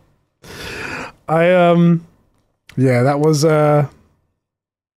was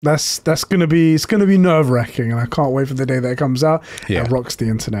that's gonna be nerve-wracking, and I can't wait for the day that it comes out and rocks the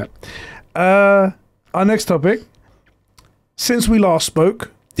internet. Our next topic, since we last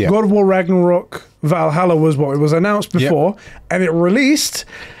spoke, God of War Ragnarok Valhalla was what it was announced before, and it released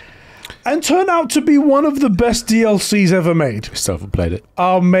and turned out to be one of the best DLCs ever made. Still haven't played it.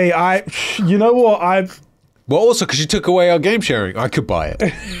 Oh mate, you know what, well, also because you took away our game sharing, I could buy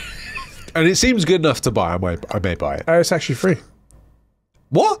it. And it seems good enough to buy. I may buy it. It's actually free.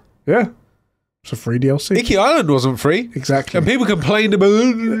 What? Yeah. It's a free DLC. Icky Island wasn't free. Exactly. And people complained about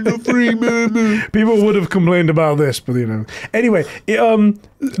it. Free. People would have complained about this, but Anyway, I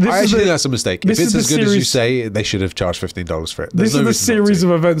actually think that's a mistake. If it's as good as you say, they should have charged $15 for it. This is the series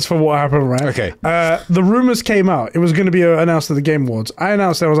of events for what happened, right? Okay. The rumors came out. It was going to be announced at the Game Awards. I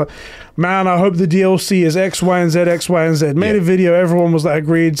announced it. I was like, man, I hope the DLC is X, Y, and Z, X, Y, and Z. Made a video. Everyone was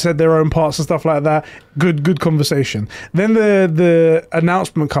agreed, said their own parts and stuff like that. Good conversation. Then the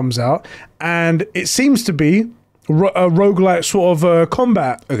announcement comes out, and it seems to be a roguelike sort of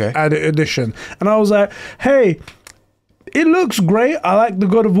combat edition. And I was like, hey, it looks great. I like the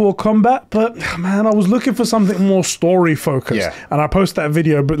God of War combat, but man, I was looking for something more story focused. Yeah. And I posted that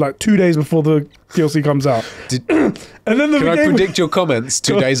video, but like 2 days before the DLC comes out. And then Can I predict your comments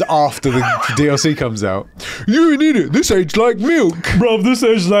 2 days after the DLC comes out? You need it. This aged like milk, bro. This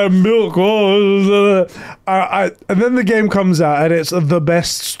aged like milk. Oh, and then the game comes out, and it's the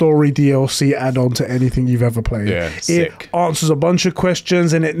best story DLC add-on to anything you've ever played. Yeah, sick. It answers a bunch of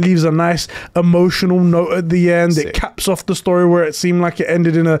questions, and it leaves a nice emotional note at the end. Sick. It caps off the story where it seemed like it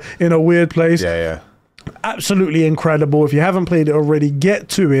ended in a weird place. Yeah. Absolutely incredible. If you haven't played it already, get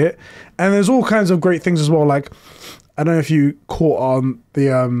to it. And there's all kinds of great things as well. Like, I don't know if you caught on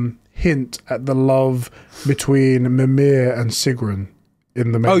the hint at the love between Mimir and Sigrun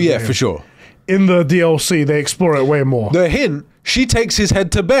in the main game. For sure. In the DLC, they explore it way more. The hint, she takes his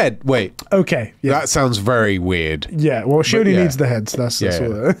head to bed. Wait. Okay. Yeah. That sounds very weird. Yeah, well, she only needs the heads. That's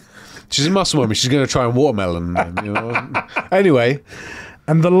all. She's a muscle woman. She's going to try and watermelon. Anyway.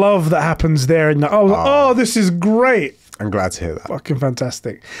 And the love that happens there. And this is great. I'm glad to hear that. Fucking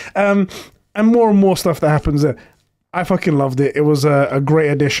fantastic. And more stuff that happens there. I fucking loved it. It was a great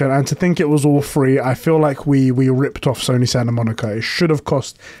addition. And to think it was all free, I feel like we ripped off Sony Santa Monica. It should have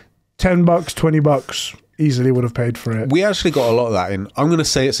cost $10, $20. Easily would have paid for it. We actually got a lot of that in. I'm going to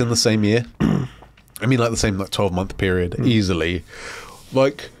say it's in the same year. I mean, like the same 12-month period, easily.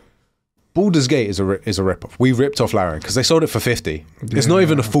 Like, Baldur's Gate is a rip-off. We ripped off Larian because they sold it for $50. It's not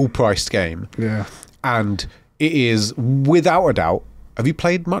even a full-priced game. Yeah. And it is, without a doubt... Have you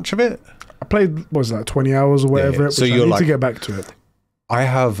played much of it? I played, what was that, 20 hours or whatever? So I need to get back to it. I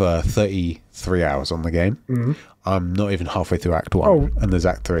have 33 hours on the game. I'm not even halfway through Act 1, and there's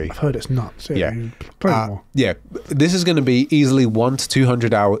Act 3. I've heard it's nuts. Yeah. Play more. Yeah. This is going to be easily 100 to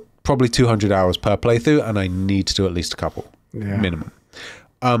 200 hours, probably 200 hours per playthrough, and I need to do at least a couple, minimum.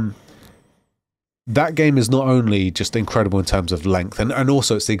 That game is not only just incredible in terms of length, and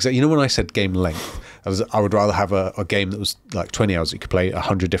also it's the exact... You know when I said game length, I would rather have a game that was like 20 hours that you could play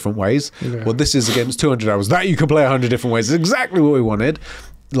 100 different ways. Yeah. Well, this is a game that's 200 hours that you can play 100 different ways. It's exactly what we wanted.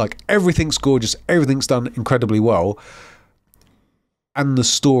 Like, everything's gorgeous. Everything's done incredibly well. And the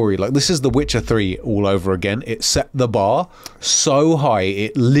story, like, this is The Witcher 3 all over again. It set the bar so high,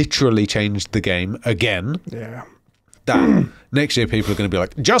 it literally changed the game again. Yeah. That next year people are going to be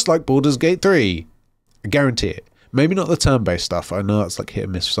like, just like Baldur's Gate 3. I guarantee it. Maybe not the turn-based stuff. I know that's like hit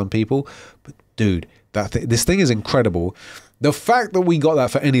and miss for some people. But, dude, this thing is incredible. The fact that we got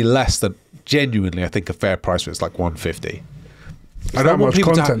that for any less than, genuinely, I think a fair price for it's like $150. I don't want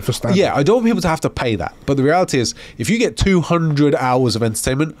people content for standard. Yeah, I don't want people to have to pay that. But the reality is, if you get 200 hours of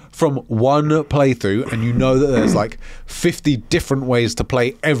entertainment from one playthrough, and you know that there's like 50 different ways to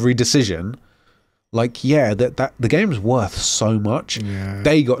play every decision, like, that the game's worth so much. Yeah.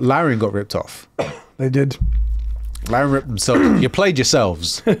 Larian got ripped off. They did. Let them rip themselves. You played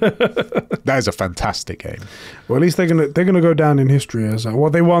yourselves. That is a fantastic game. Well, at least they're gonna go down in history as well.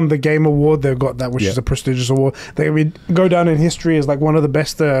 They won the Game Award. They've got that, which is a prestigious award. Go down in history as like one of the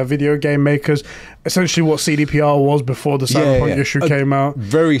best video game makers. Essentially, what CDPR was before the Cyberpunk issue came out.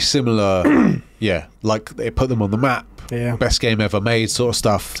 Very similar. Yeah, like they put them on the map. Yeah, best game ever made, sort of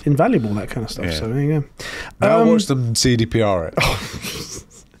stuff. Invaluable, that kind of stuff. Yeah. So there you go. Now watch them CDPR it.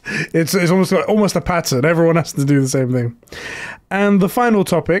 It's almost a pattern. Everyone has to do the same thing. And the final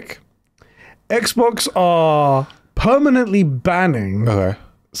topic: Xbox are permanently banning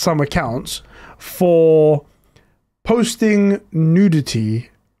some accounts for posting nudity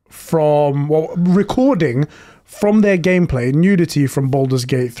recording from their gameplay nudity from Baldur's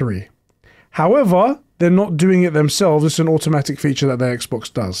Gate 3. However, they're not doing it themselves. It's an automatic feature that their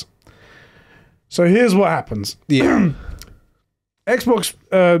Xbox does. So here's what happens. Yeah. Xbox,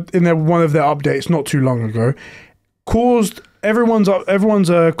 in one of their updates not too long ago, caused everyone's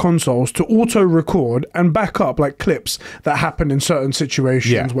consoles to auto-record and back up like clips that happen in certain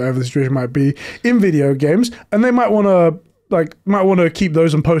situations, whatever the situation might be, in video games, and they might want to keep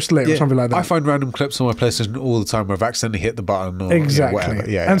those and post later or something like that. I find random clips on my PlayStation all the time where I've accidentally hit the button or whatever.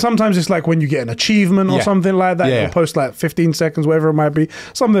 And sometimes it's like when you get an achievement or something like that, you'll post like 15 seconds, whatever it might be,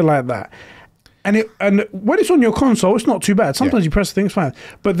 something like that. And when it's on your console, it's not too bad. Sometimes you press the thing, it's fine.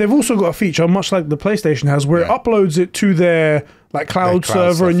 But they've also got a feature, much like the PlayStation has, where it uploads it to their like cloud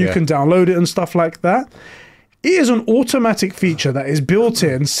server stuff, and you can download it and stuff like that. It is an automatic feature that is built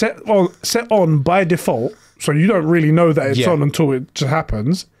in, set on by default, so you don't really know that it's on until it just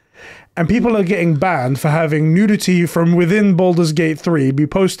happens. And people are getting banned for having nudity from within Baldur's Gate 3 be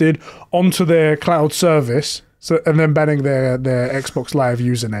posted onto their cloud service, and then banning their Xbox Live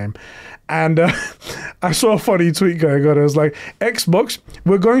username. And I saw a funny tweet going on. It was like, Xbox,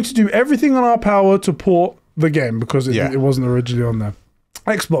 we're going to do everything in our power to port the game because it wasn't originally on there.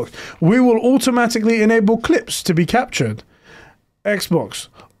 Xbox, we will automatically enable clips to be captured. Xbox,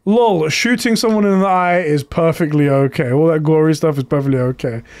 lol, shooting someone in the eye is perfectly okay. All that gory stuff is perfectly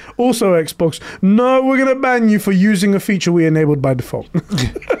okay. Also, Xbox, no, we're going to ban you for using a feature we enabled by default.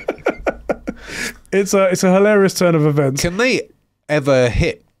 It's a hilarious turn of events. Can they ever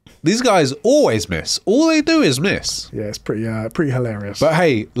hit? These guys always miss. All they do is miss. Yeah, it's pretty hilarious. But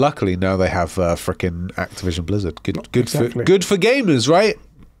hey, luckily now they have frickin' Activision Blizzard. Good for gamers, right?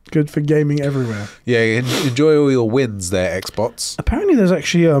 Good for gaming everywhere. Yeah, enjoy all your wins there, Xbox. Apparently, there's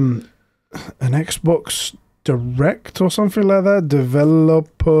actually an Xbox Direct or something like that,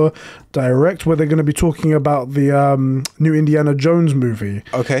 Developer Direct, where they're going to be talking about the new Indiana Jones movie.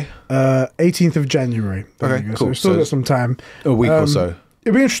 Okay. 18th of January. Okay, cool. So we've still got some time. A week or so.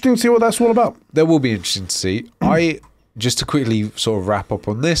 It'll be interesting to see what that's all about. That will be interesting to see. Just to quickly sort of wrap up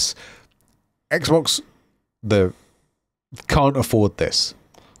on this, Xbox can't afford this.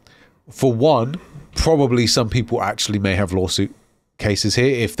 For one, probably some people actually may have lawsuit cases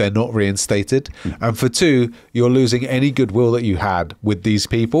here if they're not reinstated. And for two, you're losing any goodwill that you had with these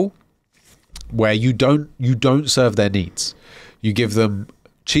people where you don't serve their needs. You give them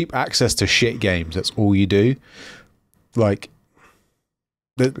cheap access to shit games. That's all you do. Like,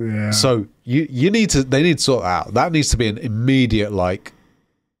 so they need to sort that out. That needs to be an immediate like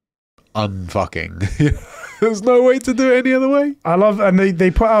unfucking. There's no way to do it any other way. I love, and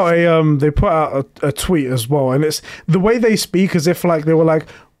they put out a tweet as well, and it's the way they speak as if like they were like,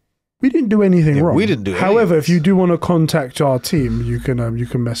 we didn't do anything wrong. We didn't do. However, if you do want to contact our team, you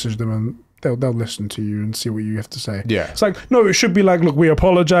can message them and they'll listen to you and see what you have to say. Yeah. It's like, no, it should be like, look, we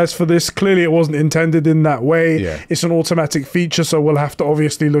apologize for this. Clearly it wasn't intended in that way. Yeah. It's an automatic feature, so we'll have to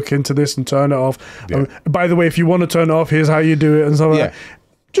obviously look into this and turn it off. Yeah. By the way, if you want to turn it off, here's how you do it and stuff like that.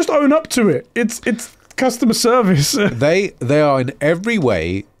 Just own up to it. It's customer service. They are in every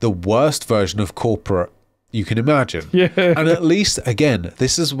way the worst version of corporate you can imagine. Yeah. And at least, again,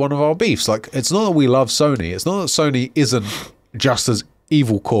 this is one of our beefs. Like, it's not that we love Sony. It's not that Sony isn't just as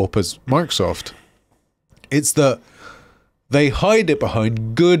evil corp as Microsoft. It's that they hide it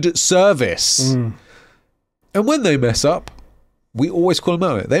behind good service. And when they mess up, we always call them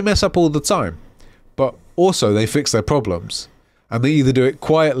out. They mess up all the time. But also they fix their problems. And they either do it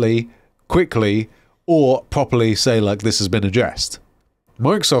quietly, quickly, or properly say like this has been addressed.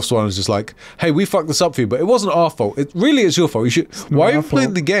 Microsoft's one is just like, hey, we fucked this up for you, but it wasn't our fault. It really is your fault. Why are you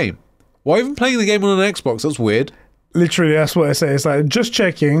playing the game? Why even playing the game on an Xbox? That's weird. Literally, that's what I say. It's like, just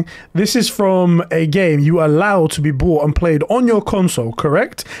checking. This is from a game you allow to be bought and played on your console,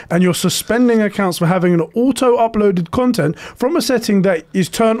 correct? And you're suspending accounts for having an auto-uploaded content from a setting that is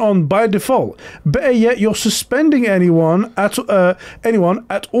turned on by default. Better yet, you're suspending anyone at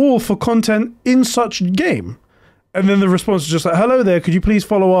all for content in such game. And then the response is just like, hello there, could you please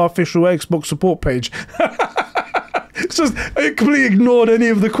follow our official Xbox support page? It's just, it completely ignored any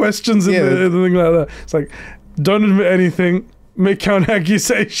of the questions and anything like that. It's like, don't admit anything, make counter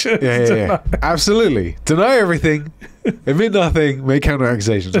accusations. Yeah. Absolutely. Deny everything, admit nothing, make counter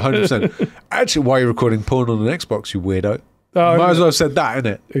accusations. 100%. Actually, why are you recording porn on an Xbox, you weirdo? Might as well have said that,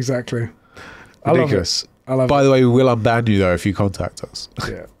 innit? Exactly. Ridiculous. I love it. By the way, we will unban you, though, if you contact us.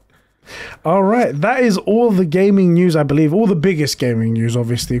 Yeah. All right, that is all the gaming news, I believe. All the biggest gaming news,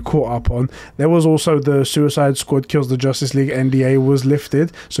 obviously, caught up on. There was also the Suicide Squad Kills the Justice League NDA was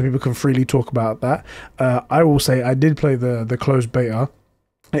lifted, so people can freely talk about that. I will say I did play the closed beta.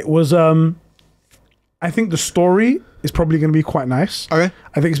 It was, I think the story is probably going to be quite nice. Okay.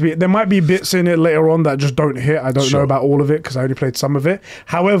 I think there might be bits in it later on that just don't hit. I don't know about all of it because I only played some of it.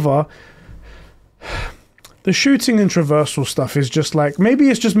 However, the shooting and traversal stuff is just like, maybe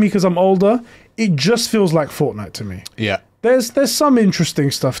it's just me because I'm older, it just feels like Fortnite to me. Yeah. There's some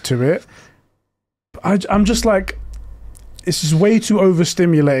interesting stuff to it. I'm just like, it's just way too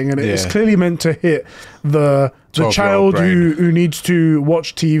overstimulating, and it's clearly meant to hit the child who needs to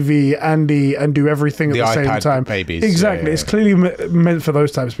watch TV and do everything at the same time. Babies. Exactly. It's clearly meant for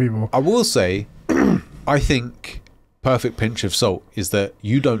those types of people. I will say, I think perfect pinch of salt is that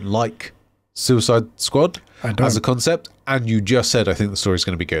you don't like Suicide Squad as a concept, and you just said I think the story's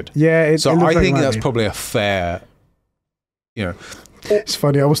going to be good. Yeah, I think that's probably a fair, It's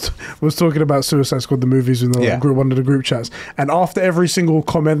funny. I was talking about Suicide Squad the movies in the group, one of the group chats, and after every single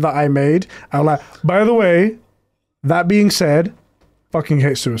comment that I made, I was like, by the way, that being said, fucking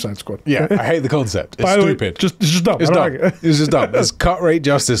hate Suicide Squad. Yeah, I hate the concept. It's stupid. It's just dumb. It's dumb. Like it. It's just dumb. It's cut rate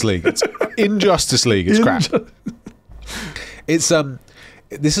Justice League. It's Injustice League. It's crap. It's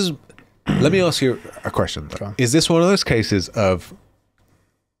this is. Let me ask you a question. Is this one of those cases of,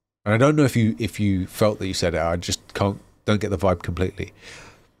 and I don't know if you felt that you said it, I just don't get the vibe completely.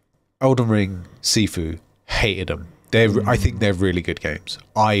 Elden Ring, Sifu, hated them. I think they're really good games.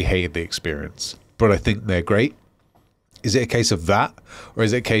 I hated the experience, but I think they're great. Is it a case of that, or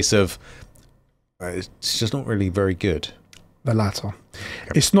is it a case of it's just not really very good? The latter.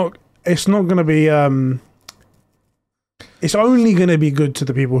 It's not going to be. It's only going to be good to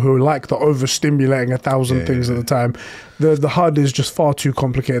the people who like the overstimulating 1,000 things at the time. The HUD is just far too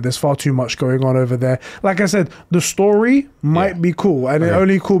complicated. There's far too much going on over there. Like I said, the story might be cool, and it's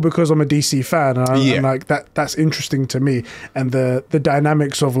only cool because I'm a DC fan, and like that's interesting to me. And the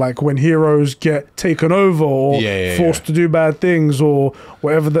dynamics of like when heroes get taken over or forced to do bad things or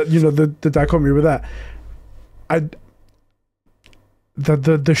whatever, that the dichotomy with that.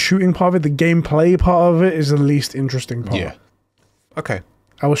 The shooting part of it, the gameplay part of it is the least interesting part. Yeah. Okay.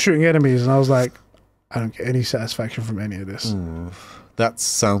 I was shooting enemies and I was like, I don't get any satisfaction from any of this. That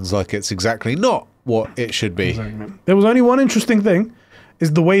sounds like it's exactly not what it should be. Exactly. There was only one interesting thing,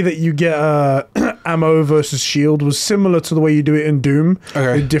 is the way that you get ammo versus shield was similar to the way you do it in Doom.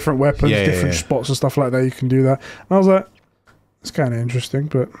 With different weapons, different spots and stuff like that. You can do that. And I was like, it's kind of interesting,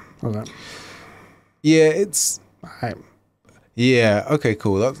 but I was like, yeah, it's... Yeah. Okay.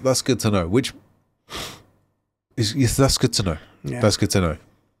 Cool. That's good to know. That's good to know. Yeah. That's good to know.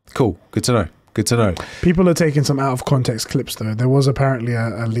 Cool. Good to know. Good to know. People are taking some out of context clips though. There was apparently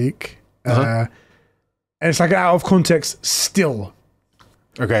a leak, and it's like an out of context still.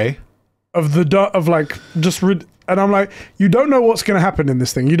 Okay. And I'm like, you don't know what's going to happen in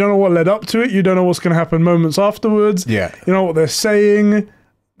this thing. You don't know what led up to it. You don't know what's going to happen moments afterwards. Yeah. You know what they're saying.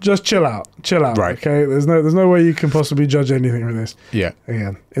 Just chill out. Right. Okay. There's no way you can possibly judge anything with this. Yeah.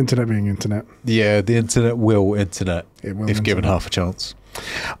 Again, internet being internet. Yeah, the internet will internet if given half a chance.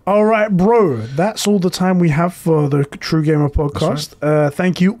 All right, bro. That's all the time we have for the True Gamer podcast. Right.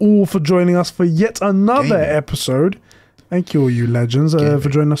 Thank you all for joining us for yet another episode. Thank you all, you legends, for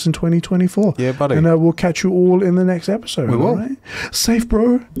joining us in 2024. Yeah, buddy. And we'll catch you all in the next episode. We will. Right? Safe,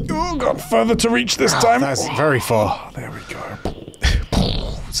 bro. Oh, got further to reach this time. That's very far. Oh, there we go.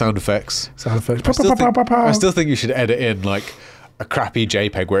 Sound effects. I still think you should edit in like a crappy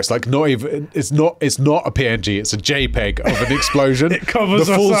JPEG where it's like not even it's not a PNG, it's a JPEG of an explosion. It covers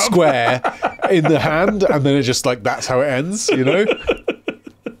the full square in the hand, and then it's just like that's how it ends, you know?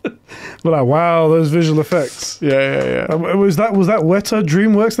 We're like, wow, those visual effects. Yeah. Was that Weta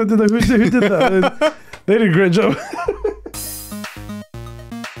DreamWorks that did that? Who did that? They did a great job.